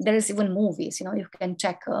 There is even movies, you can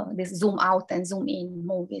check this zoom out and zoom in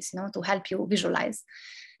movies, to help you visualize.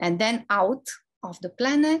 And then out of the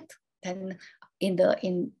planet, then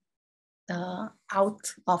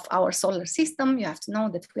out of our solar system, you have to know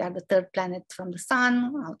that we are the 3rd planet from the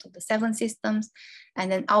sun, out of the 7 systems,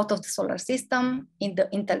 and then out of the solar system in the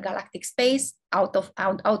intergalactic space, out of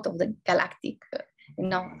the galactic,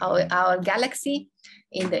 our galaxy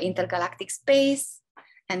in the intergalactic space.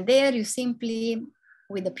 And there you simply,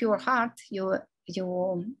 with a pure heart, you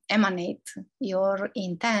emanate your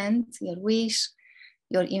intent, your wish,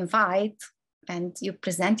 your invite, and you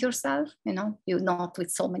present yourself, you not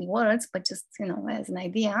with so many words, but just, as an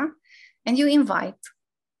idea, and you invite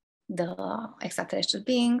the extraterrestrial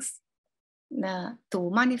beings to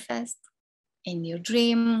manifest in your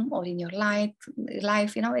dream or in your life,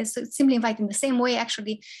 it's simply inviting. The same way,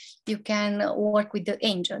 actually, you can work with the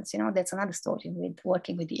angels, that's another story with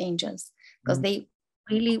working with the angels, because they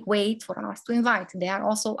really wait for us to invite. They are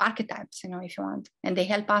also archetypes, if you want, and they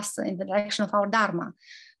help us in the direction of our dharma.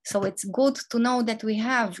 So it's good to know that we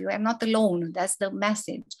are not alone. That's the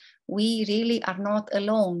message. We really are not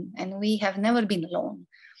alone, and we have never been alone.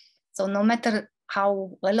 So no matter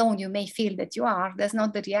how alone you may feel that you are, that's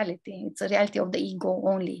not the reality. It's a reality of the ego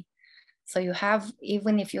only. So you have,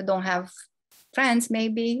 even if you don't have friends,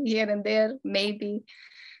 maybe here and there, maybe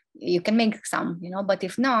you can make some, but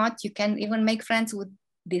if not, you can even make friends with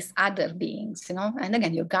these other beings, and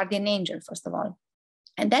again, your guardian angel, first of all.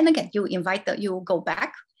 And then again, you you go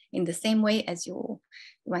back in the same way as you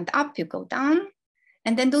went up, you go down,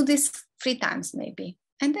 and then do this 3 times maybe,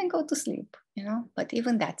 and then go to sleep, but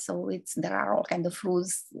even that, so there are all kind of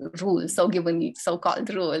rules, so given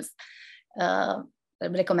so-called rules,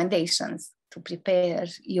 recommendations to prepare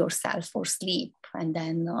yourself for sleep. And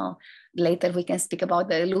then later we can speak about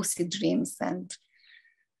the lucid dreams and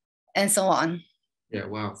so on. Yeah,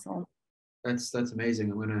 wow. So that's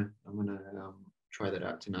amazing. I'm gonna try that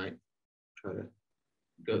out tonight. Try to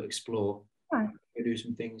go explore, go do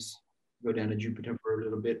some things, go down to Jupiter for a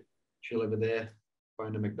little bit, chill over there,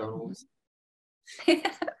 find a McDonald's.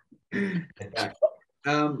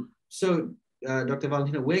 So Dr.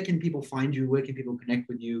 Valentina, where can people find you? Where can people connect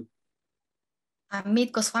with you?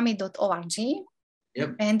 meetgoswami.org.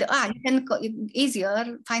 Yep. And you can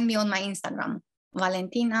easier find me on my Instagram,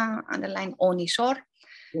 Valentina_Onisor.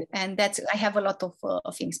 Yep. And I have a lot of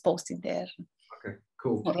things posted there. Okay,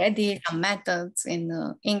 cool. Already some methods in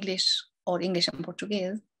English or English and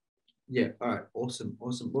Portuguese. Yeah, all right, awesome.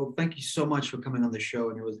 Well, thank you so much for coming on the show,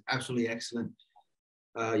 and it was absolutely excellent.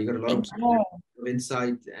 You got a lot of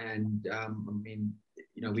insight, and I mean,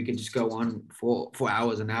 we could just go on for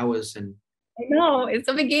hours and hours. And I know, it's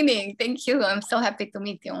the beginning. Thank you. I'm so happy to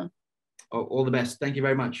meet you. All the best. Thank you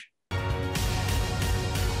very much.